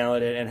super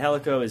talented, and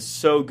Helico is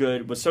so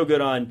good. Was so good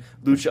on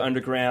Lucha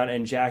Underground,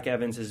 and Jack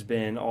Evans has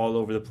been all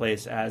over the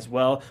place as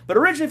well. But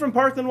originally from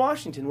Parkland,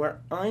 Washington,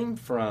 where I'm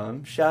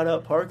from. Shout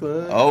out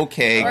Parkland.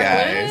 Okay,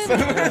 guys.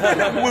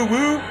 Woo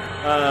woo.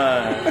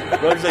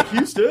 Roger's like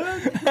Houston.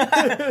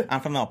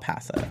 I'm from El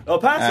Paso. El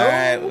Paso. All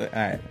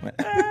right.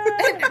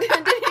 Did you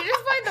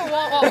just find the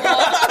wall?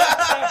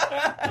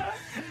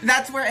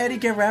 That's where Eddie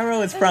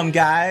Guerrero is from,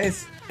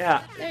 guys.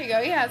 Yeah. There you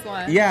go. He has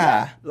one.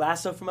 Yeah.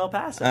 Lasso from El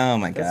Paso. Oh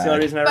my god. That's the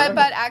only reason I remember.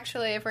 But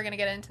actually, if we're gonna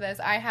get into this,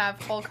 I have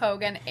Hulk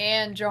Hogan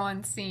and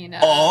John Cena.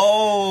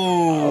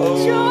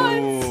 Oh.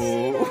 John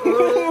Cena.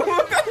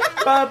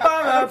 Ba,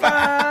 ba, ba,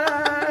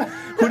 ba.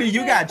 Who do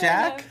you got,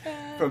 Jack?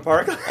 From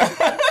Parkland.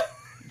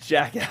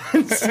 Jack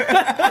Evans.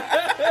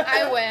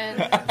 I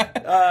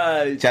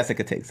win.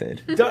 Jessica takes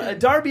it.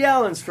 Darby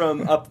Allin's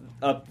from up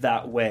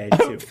that way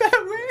too.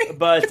 That way?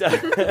 But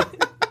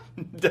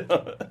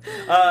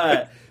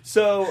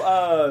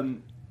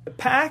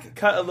Pac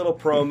cut a little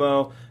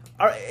promo.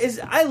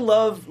 I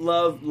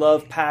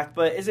love Pac,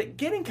 but is it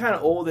getting kind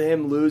of old to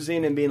him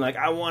losing and being like,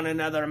 I want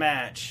another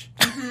match?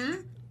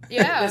 Mm-hmm.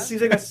 Yeah. It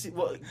seems like that's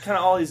kind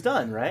of all he's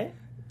done, right?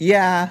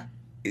 Yeah.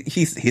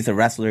 He's a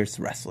wrestler's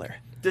wrestler.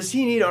 Does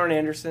he need Arn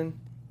Anderson?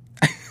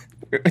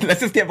 Let's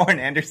just give Arn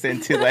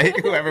Anderson to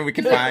whoever we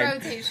can Good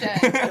find. rotation.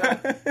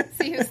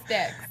 See who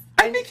sticks.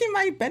 I think he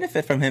might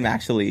benefit from him,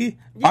 actually.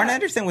 Yeah. Arn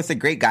Anderson was a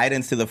great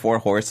guidance to the Four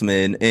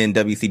Horsemen in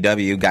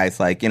WCW. Guys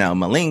like,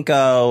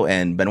 Malenko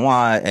and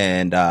Benoit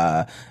and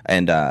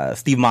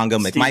Steve Mongo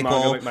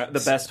McMichael. The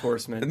best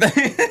horseman.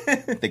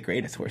 The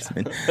greatest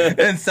horseman.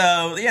 And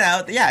so,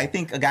 I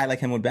think a guy like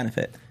him would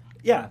benefit.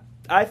 Yeah.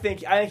 I think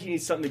he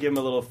needs something to give him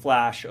a little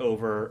flash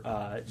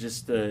over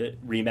just the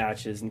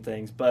rematches and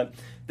things. But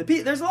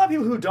there's a lot of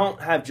people who don't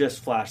have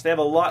just flash. They have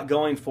a lot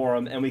going for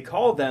them, and we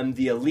call them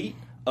the Elite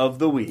of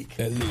the Week.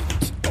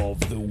 Elite of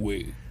the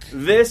Week.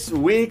 This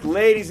week,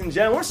 ladies and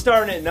gentlemen, we're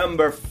starting at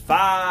number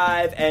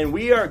 5, and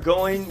we are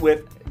going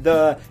with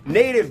the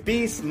native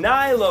beast,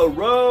 Nyla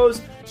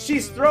Rose.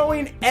 She's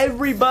throwing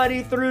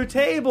everybody through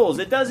tables.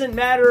 It doesn't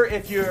matter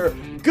if you're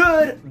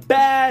good,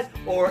 bad,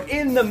 or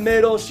in the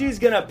middle. She's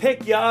going to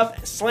pick you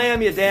up,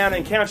 slam you down,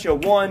 and count you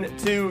 1,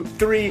 2,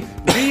 3.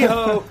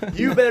 Riho,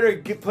 you better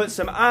put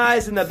some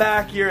eyes in the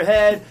back of your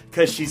head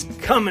because she's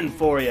coming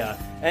for you.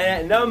 And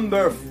at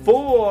number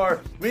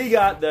 4, we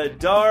got the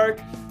Dark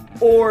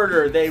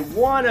Order. They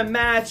won a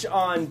match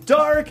on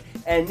Dark,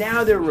 and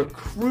now they're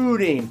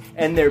recruiting,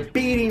 and they're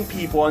beating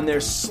people, and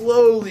they're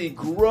slowly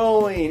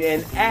growing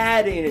and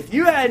adding. If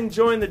you hadn't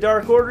joined the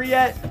Dark Order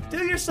yet,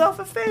 do yourself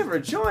a favor.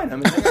 Join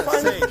them.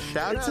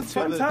 It's a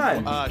fun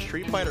time.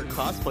 Street Fighter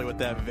cosplay with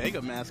that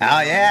Vega mask. Oh,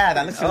 yeah.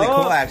 That looks really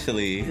cool,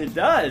 actually. It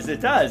does.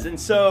 And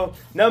so,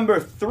 number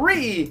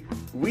 3,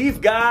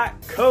 we've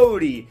got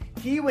Cody.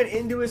 He went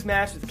into his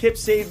match with Kip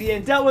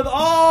Sabian, dealt with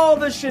all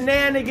the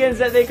shenanigans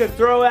that they could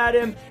throw at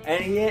him,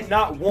 and he hit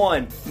not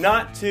 1,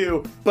 not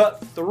 2,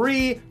 but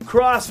 3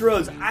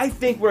 crossroads. I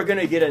think we're going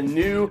to get a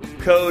new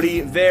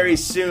Cody very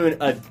soon,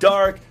 a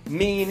dark,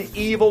 mean,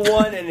 evil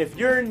one, and if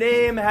your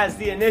name has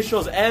the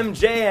initials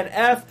MJ and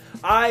F,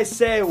 I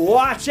say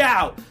watch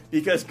out,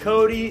 because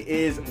Cody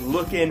is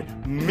looking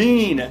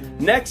mean.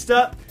 Next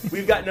up,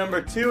 we've got number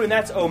 2, and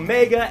that's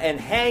Omega and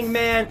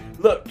Hangman.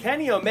 Look,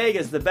 Kenny Omega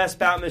is the best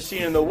bout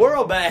machine in the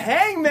world, but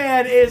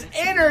Hangman is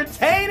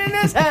entertaining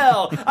as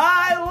hell.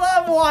 I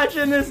love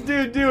watching this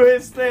dude do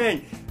his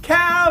thing.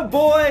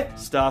 Cowboy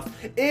stuff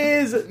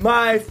is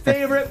my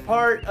favorite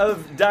part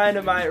of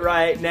Dynamite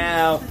right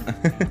now.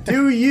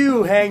 Do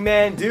you,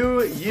 Hangman,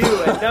 do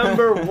you. At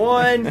number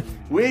 1,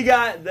 we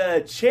got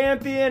the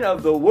champion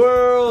of the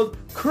world,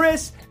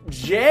 Chris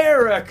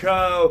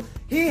Jericho.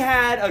 He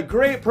had a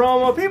great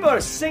promo. People are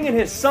singing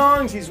his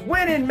songs. He's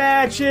winning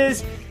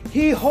matches.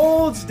 He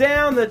holds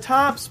down the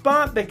top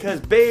spot because,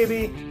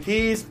 baby,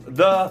 he's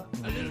the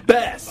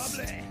best.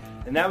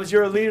 And that was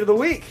your Elite of the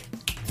Week.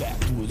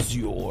 That was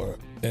your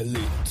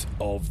Elite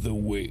of the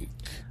Week.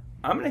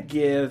 I'm going to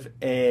give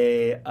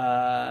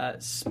a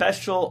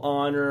special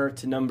honor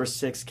to number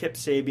 6, Kip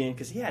Sabian,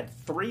 because he had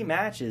 3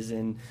 matches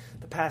in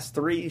the past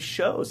 3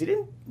 shows. He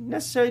didn't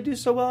necessarily do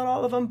so well in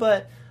all of them,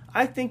 but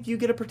I think you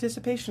get a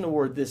participation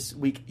award this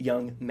week,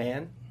 young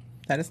man.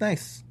 That is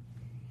nice.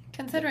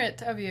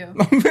 Considerate of you.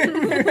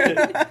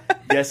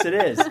 Yes, it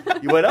is.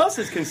 What else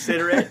is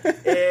considerate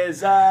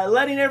is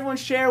letting everyone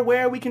share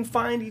where we can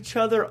find each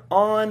other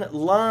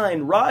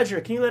online. Roger,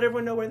 can you let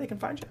everyone know where they can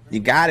find you? You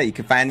got it. You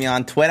can find me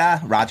on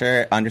Twitter,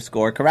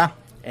 Roger_Corral.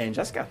 And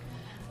Jessica?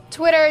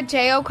 Twitter,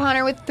 J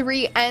O'Connor with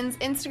 3 N's.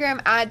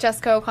 Instagram at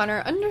Jessica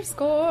O'Connor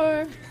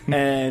 _.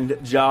 And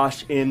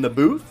Josh in the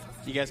booth?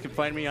 You guys can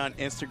find me on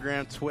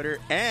Instagram, Twitter,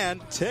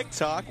 and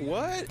TikTok.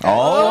 What?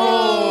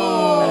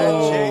 Oh!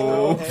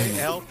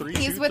 KL323.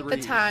 He's with the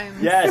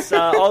times. Yes.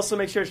 Also,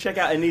 make sure to check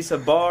out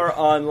Anissa Barr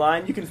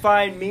online. You can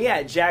find me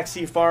at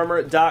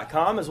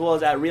jackcfarmer.com as well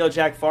as at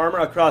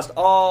RealJackFarmer across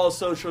all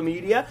social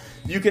media.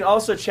 You can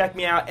also check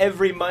me out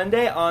every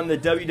Monday on the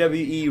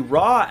WWE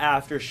Raw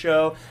After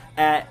Show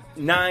at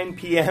 9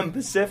 p.m.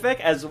 Pacific,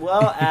 as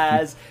well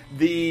as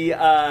the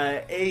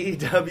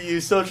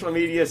AEW social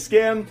media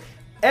skim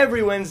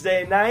every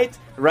Wednesday night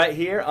right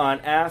here on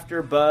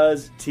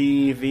AfterBuzz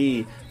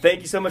TV.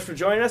 Thank you so much for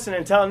joining us, and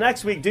until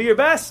next week, do your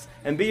best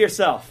and be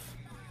yourself.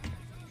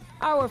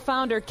 Our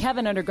founder,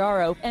 Kevin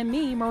Undergaro, and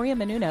me, Maria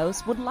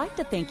Menounos, would like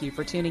to thank you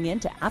for tuning in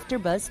to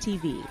AfterBuzz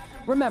TV.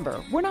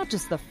 Remember, we're not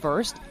just the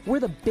first, we're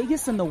the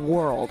biggest in the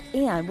world,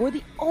 and we're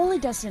the only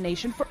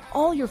destination for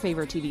all your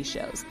favorite TV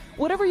shows.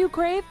 Whatever you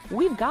crave,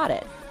 we've got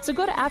it. So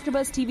go to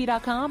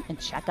AfterBuzzTV.com and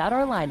check out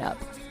our lineup.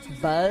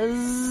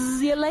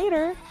 Buzz you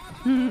later.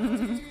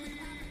 The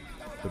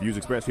views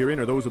expressed herein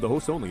are those of the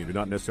hosts only and do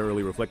not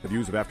necessarily reflect the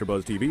views of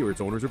AfterBuzz TV or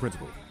its owners or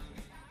principals.